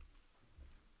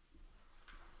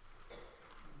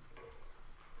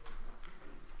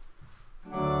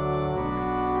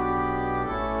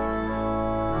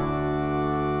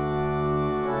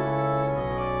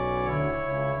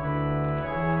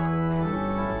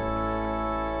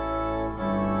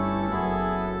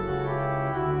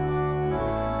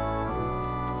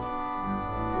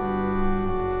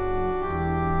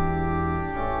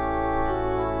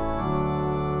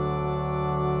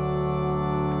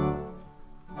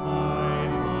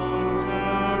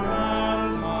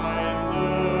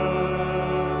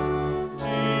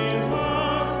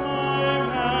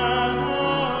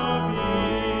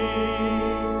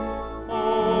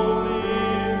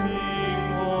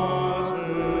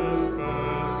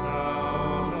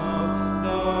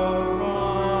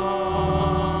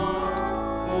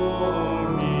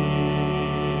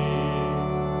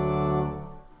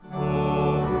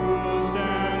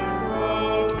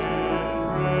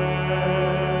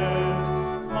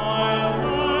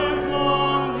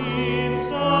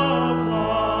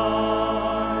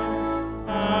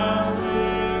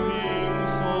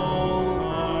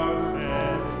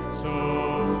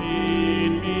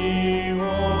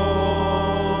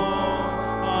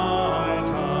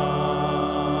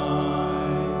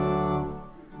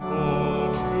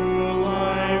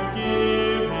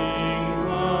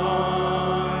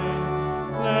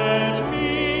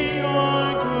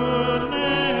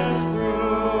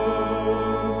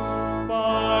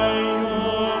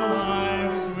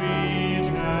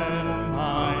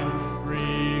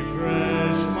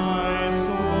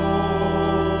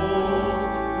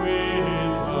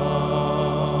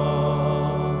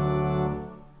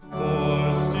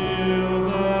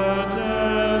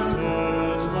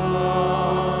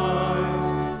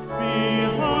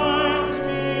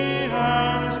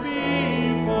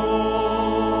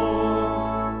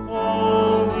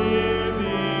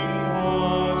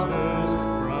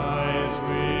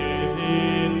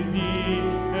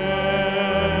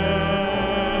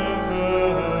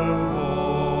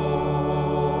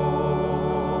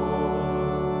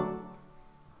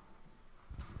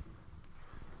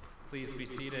 Please be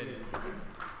seated.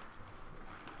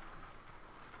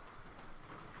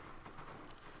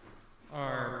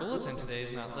 Our bulletin today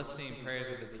is not listing prayers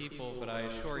of the people, but I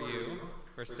assure you,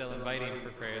 we're still inviting for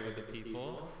prayers of the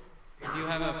people. If you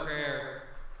have a prayer,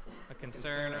 a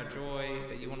concern, a joy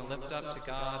that you want to lift up to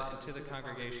God and to the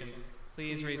congregation,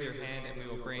 please raise your hand and we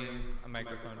will bring a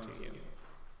microphone to you.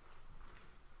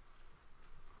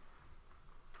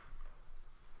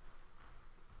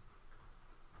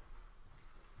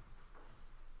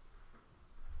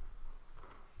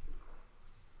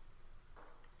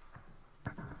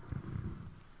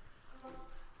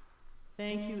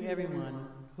 Thank you, everyone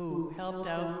who helped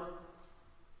out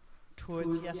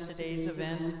towards yesterday's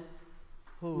event,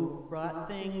 who brought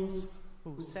things,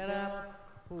 who set up,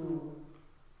 who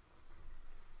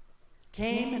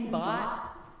came and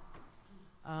bought,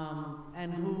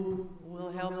 and who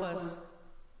will help us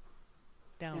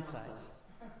downsize.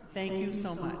 Thank you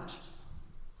so much.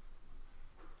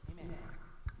 Amen.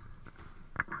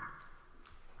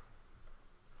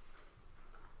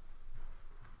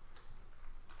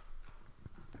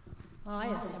 I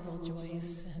have several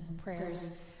joys and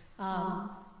prayers.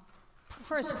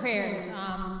 First, prayers.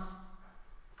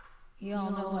 You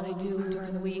all know what I do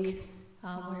during the week.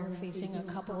 We're facing a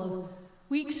couple of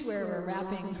weeks where we're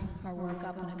wrapping our work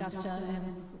up in Augusta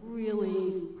and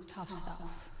really tough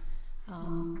stuff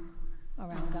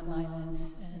around gun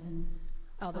violence and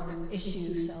other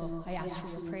issues, so I ask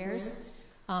for your prayers.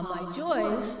 My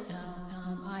joys,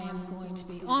 I am going to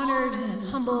be honored and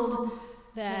humbled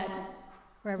that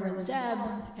Reverend Zeb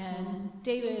and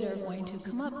David are going to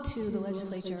come up to the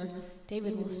legislature.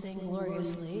 David will sing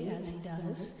gloriously, as he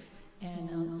does,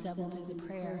 and Zeb will do the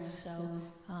prayer. So,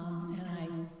 and I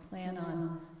plan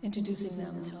on introducing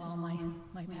them to all my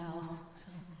pals. So,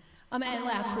 and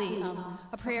lastly,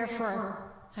 a prayer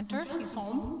for Hunter. He's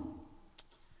home,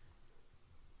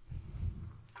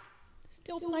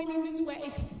 still finding his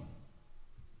way.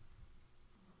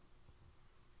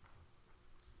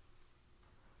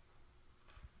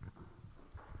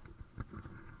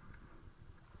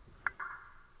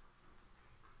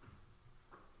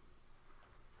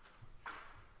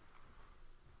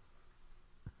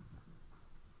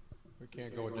 We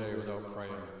can't go a day without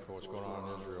praying for what's going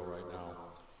on in Israel right now.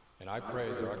 And I pray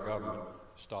that our government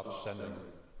stops sending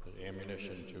the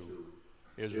ammunition to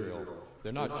Israel.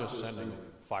 They're not just sending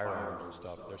firearms and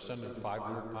stuff. They're sending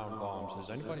 500-pound bombs. Has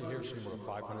anybody here seen what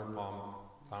a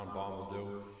 500-pound bomb will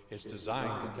do? It's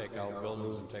designed to take out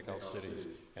buildings and take out cities.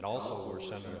 And also we're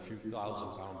sending a few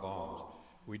 1,000-pound bombs.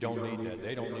 We don't need that.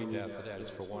 They don't need that for that.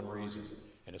 It's for one reason.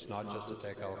 And it's not just to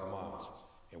take out Hamas.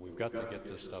 And we've got to get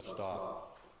this stuff stopped.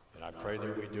 And I pray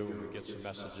that we do, and we get some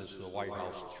messages to the White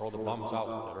House, throw the bums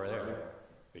out that are there,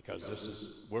 because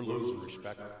we're losing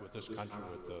respect with this country,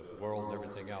 with the world and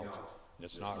everything else, and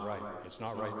it's not right. It's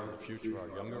not right for the future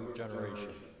of our younger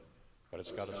generation, but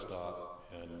it's got to stop,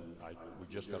 and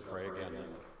we just got to pray again that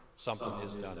something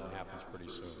is done and happens pretty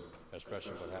soon,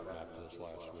 especially what happened after this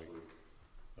last week.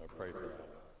 So I pray for that.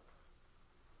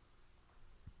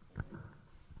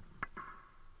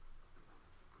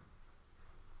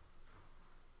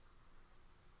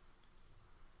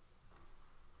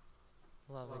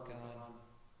 Beloved God,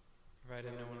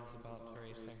 provided no one is about to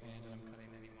raise their hand and I'm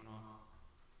cutting anyone off.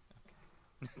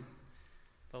 Okay.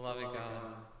 Beloved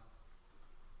God,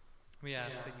 we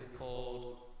ask that you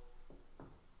hold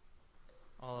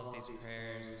all of these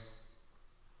prayers.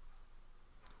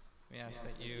 We ask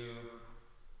that you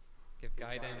give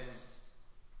guidance,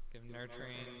 give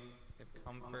nurturing, give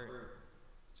comfort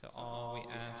to all.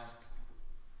 We ask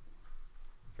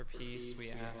for peace.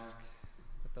 We ask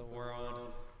that the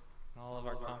world and all of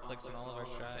our conflicts and all of our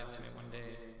strives may one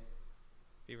day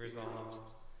be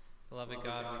resolved. Beloved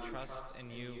God, we trust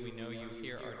in you. We know you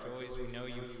hear our joys. We know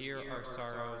you hear our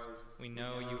sorrows. We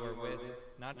know you are with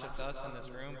not just us in this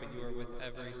room, but you are with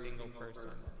every single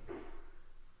person.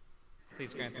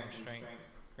 Please grant them strength.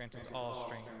 Grant us all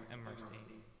strength and mercy.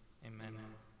 Amen.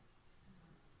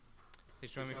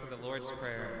 Please join me for the Lord's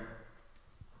Prayer.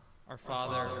 Our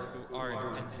Father, who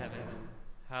art in heaven,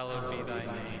 hallowed be thy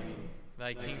name.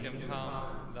 Thy kingdom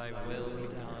come, thy will be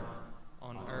done,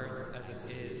 on earth as it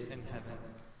is in heaven.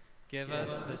 Give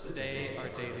us this day our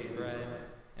daily bread,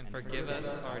 and forgive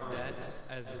us our debts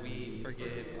as we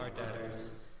forgive our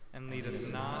debtors. And lead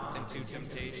us not into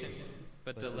temptation,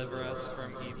 but deliver us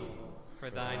from evil.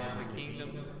 For thine is the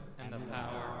kingdom, and the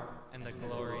power, and the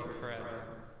glory forever.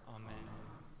 Amen.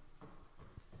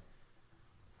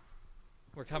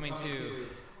 We're coming to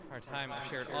our time of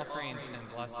shared offerings and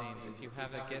blessings. If you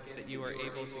have a gift that you are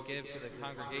able to give to the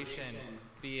congregation,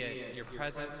 be it your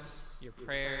presence, your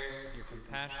prayers, your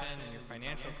compassion, and your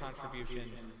financial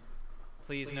contributions,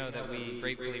 please know that we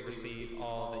gratefully receive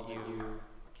all that you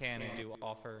can and do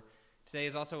offer. Today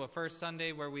is also a first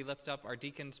Sunday where we lift up our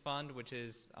Deacons Fund, which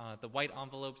is the white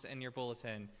envelopes in your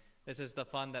bulletin. This is the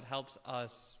fund that helps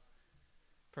us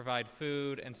provide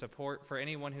food and support for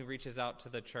anyone who reaches out to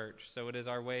the church. So it is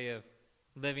our way of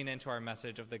living into our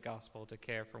message of the gospel to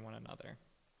care for one another.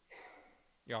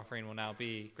 Your offering will now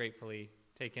be gratefully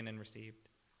taken and received.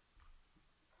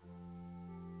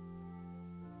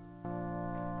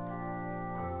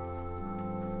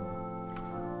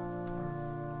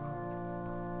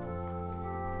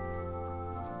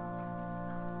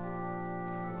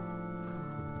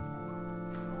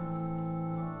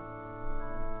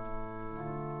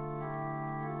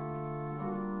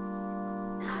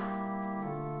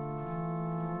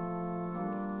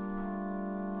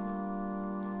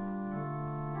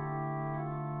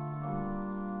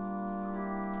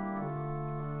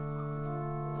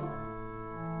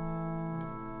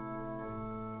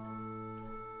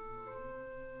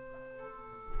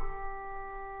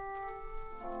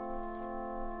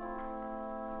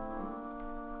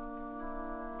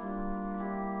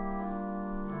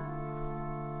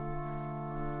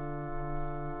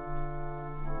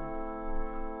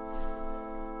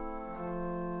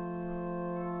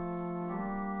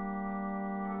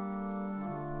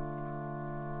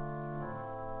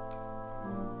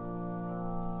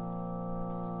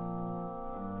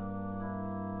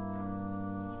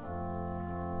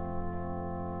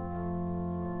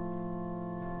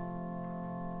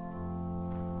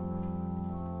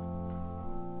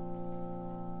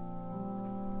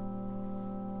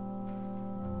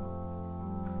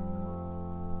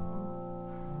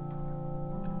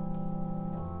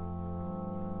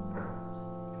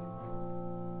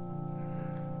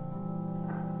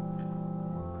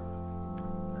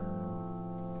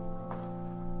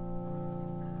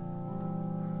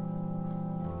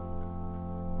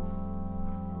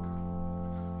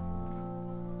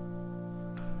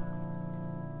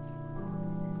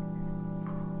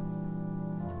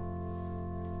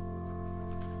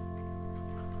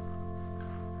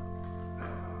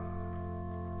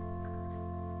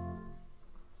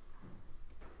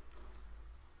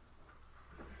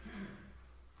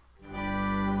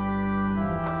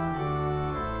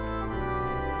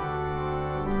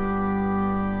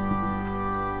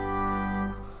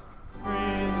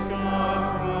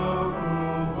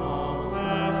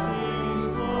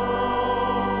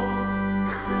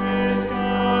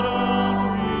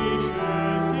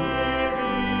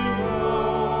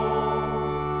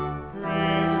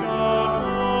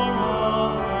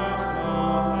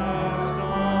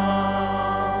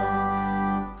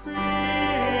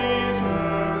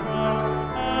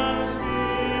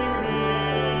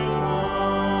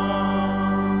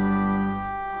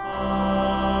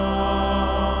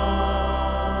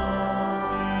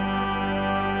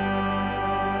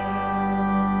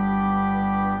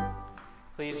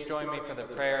 join me for the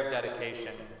prayer of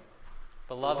dedication.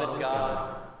 Beloved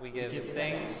God, we give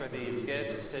thanks for these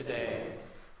gifts today.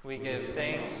 We give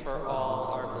thanks for all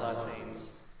our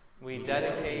blessings. We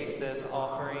dedicate this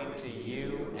offering to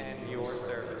you and your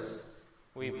service.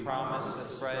 We promise to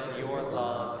spread your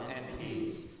love and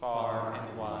peace far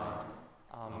and wide.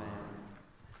 Amen.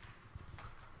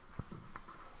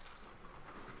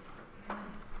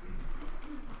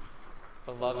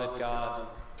 Beloved God,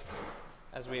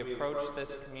 as we approach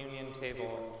this communion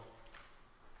table,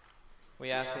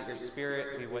 we ask that your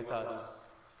Spirit be with us,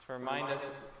 to remind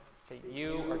us that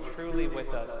you are truly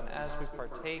with us, and as we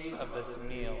partake of this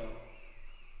meal,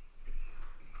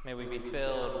 may we be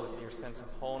filled with your sense of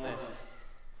wholeness,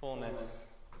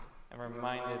 fullness, and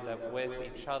reminded that with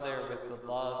each other, with the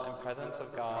love and presence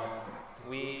of God,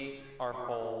 we are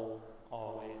whole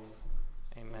always.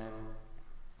 Amen.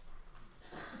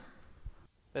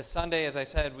 This Sunday, as I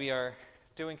said, we are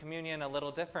doing communion a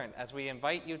little different. As we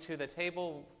invite you to the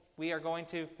table, we are going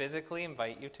to physically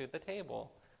invite you to the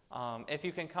table. If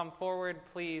you can come forward,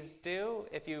 please do.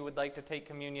 If you would like to take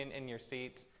communion in your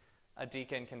seats, a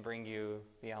deacon can bring you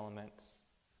the elements.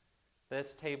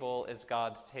 This table is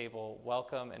God's table,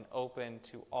 welcome and open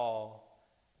to all,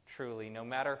 truly. No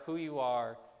matter who you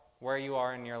are, where you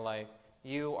are in your life,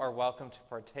 you are welcome to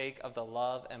partake of the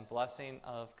love and blessing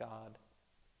of God.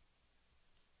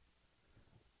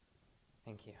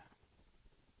 Thank you.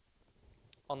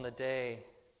 On the day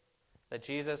that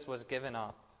Jesus was given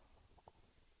up,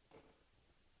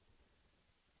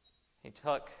 he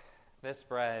took this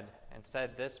bread and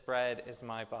said, "This bread is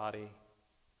my body,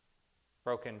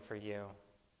 broken for you.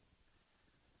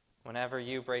 Whenever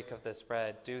you break of this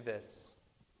bread, do this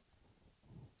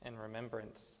in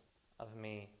remembrance of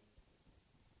me."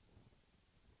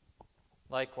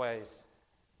 Likewise,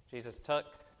 Jesus took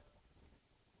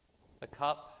the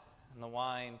cup and the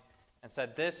wine and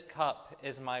said, "This cup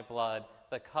is my blood,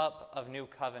 the cup of new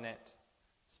covenant,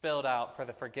 spilled out for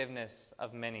the forgiveness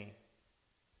of many,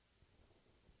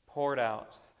 poured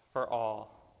out for all."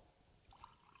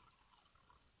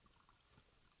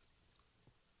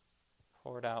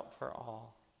 Poured out for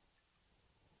all.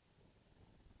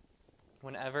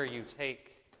 Whenever you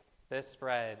take this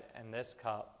bread and this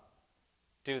cup,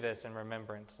 do this in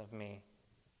remembrance of me.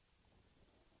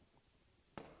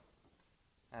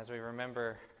 As we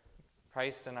remember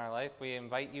Christ in our life, we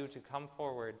invite you to come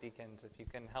forward, deacons, if you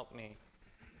can help me.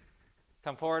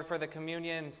 Come forward for the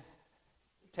communion.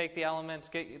 Take the elements,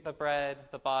 get the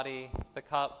bread, the body, the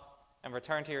cup, and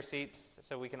return to your seats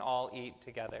so we can all eat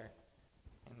together.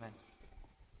 Amen.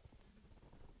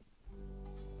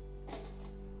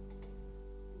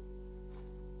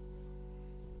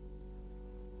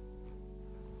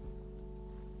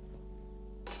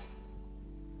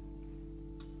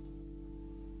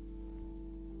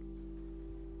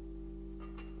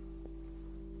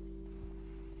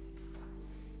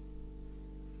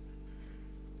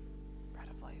 Bread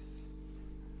of life.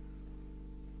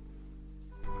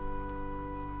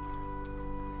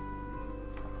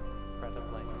 Bread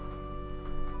of life.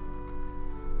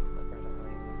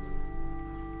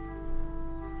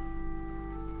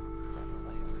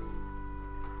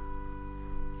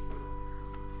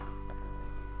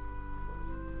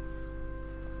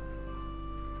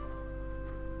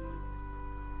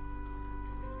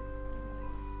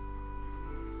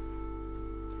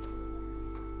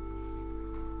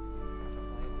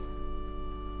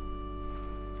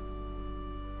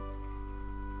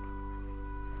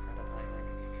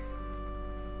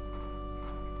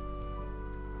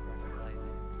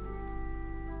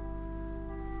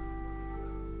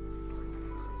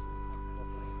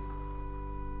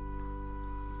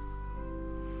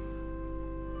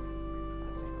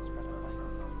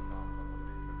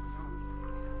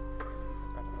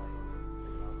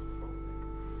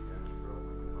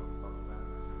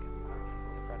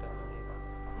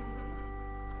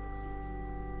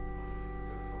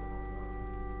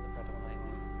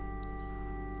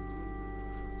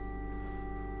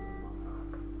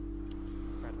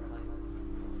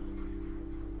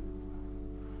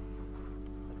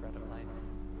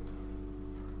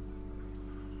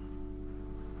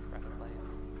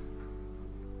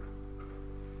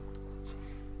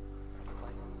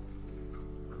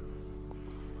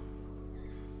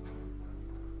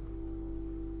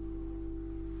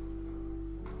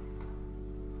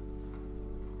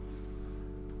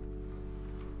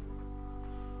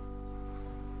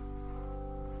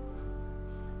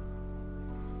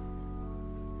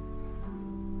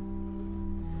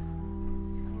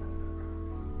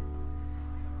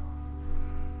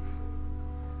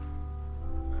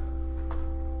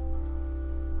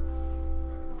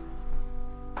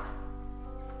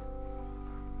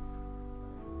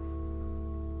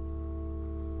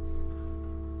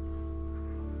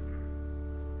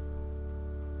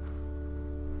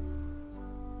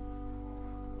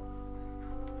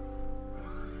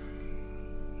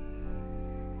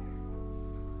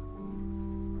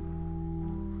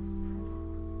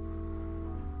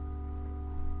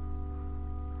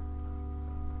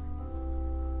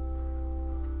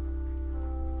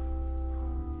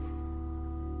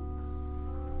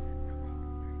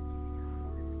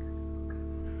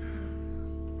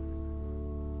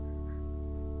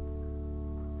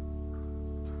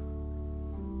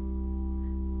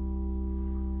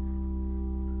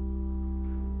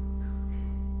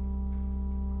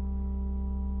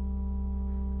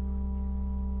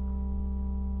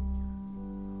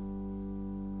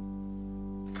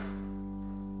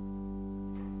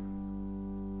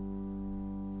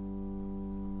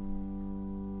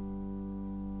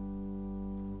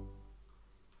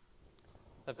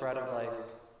 the bread of life.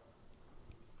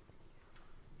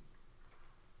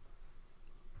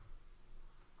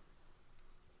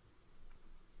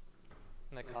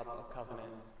 And the cup of covenant.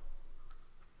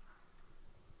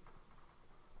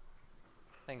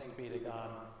 Thanks be to God.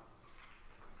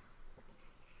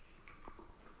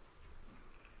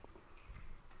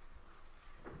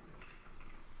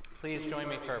 Please join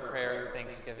me for a prayer of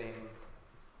thanksgiving.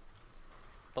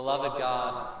 Beloved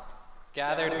God,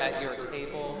 gathered at your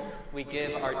table, we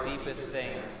give our deepest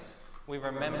thanks. We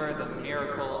remember the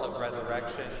miracle of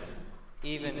resurrection.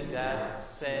 Even death,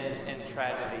 sin, and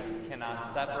tragedy cannot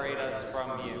separate us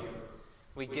from you.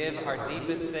 We give our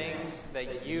deepest thanks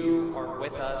that you are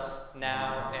with us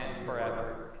now and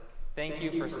forever. Thank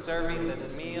you for serving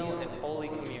this meal in Holy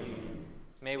Communion.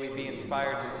 May we be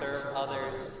inspired to serve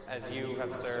others as you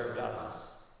have served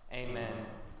us. Amen.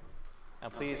 Now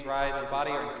please rise in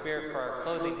body or in spirit for our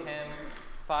closing hymn,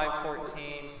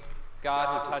 514,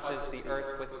 God Who Touches the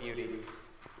Earth with Beauty.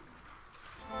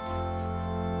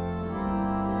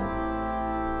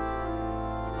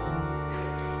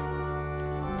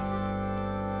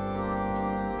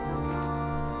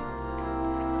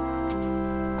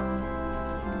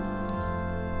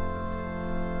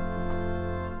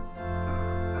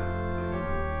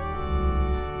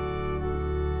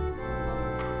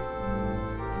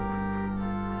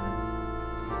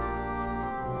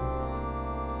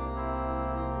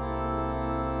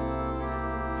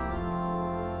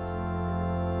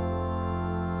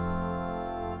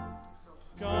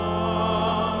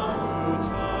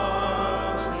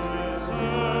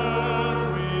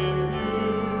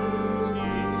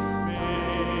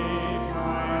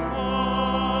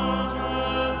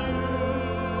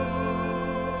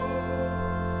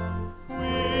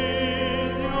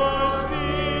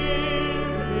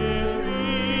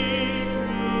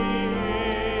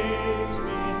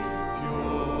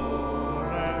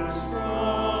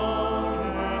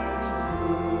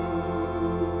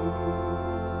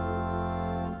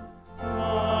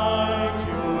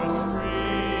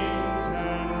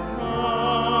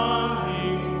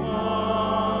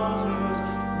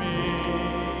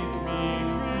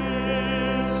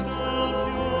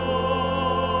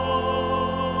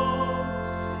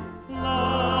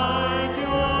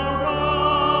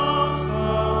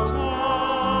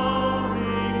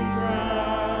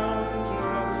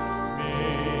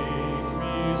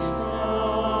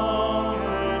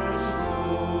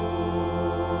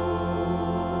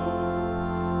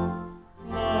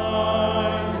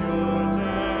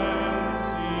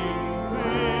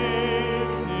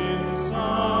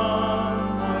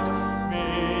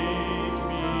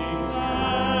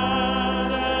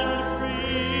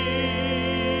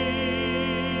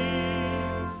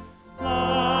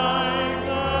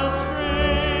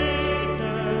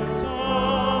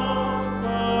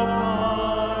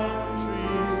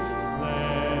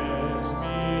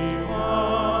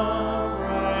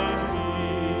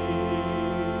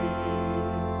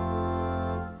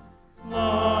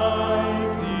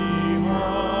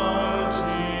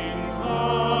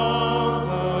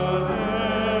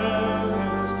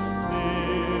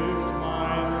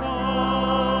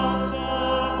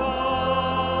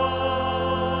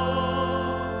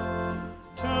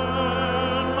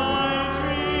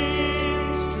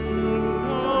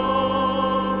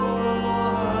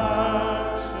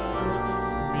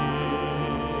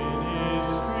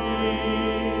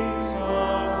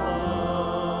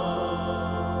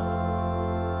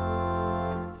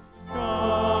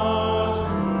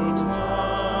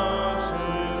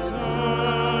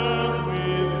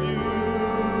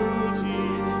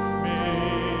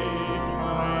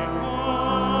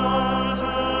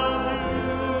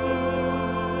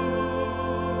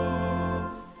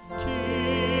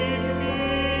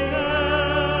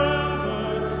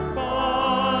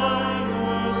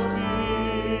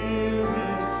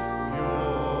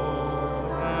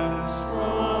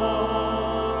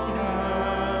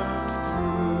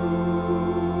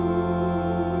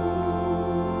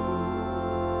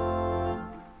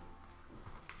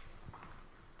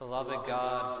 Beloved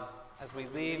God, as we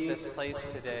leave this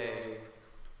place today,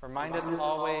 remind us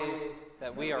always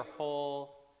that we are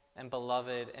whole and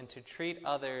beloved and to treat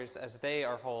others as they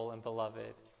are whole and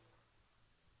beloved.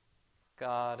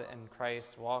 God and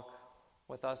Christ walk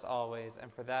with us always,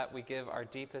 and for that we give our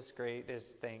deepest,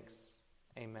 greatest thanks.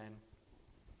 Amen.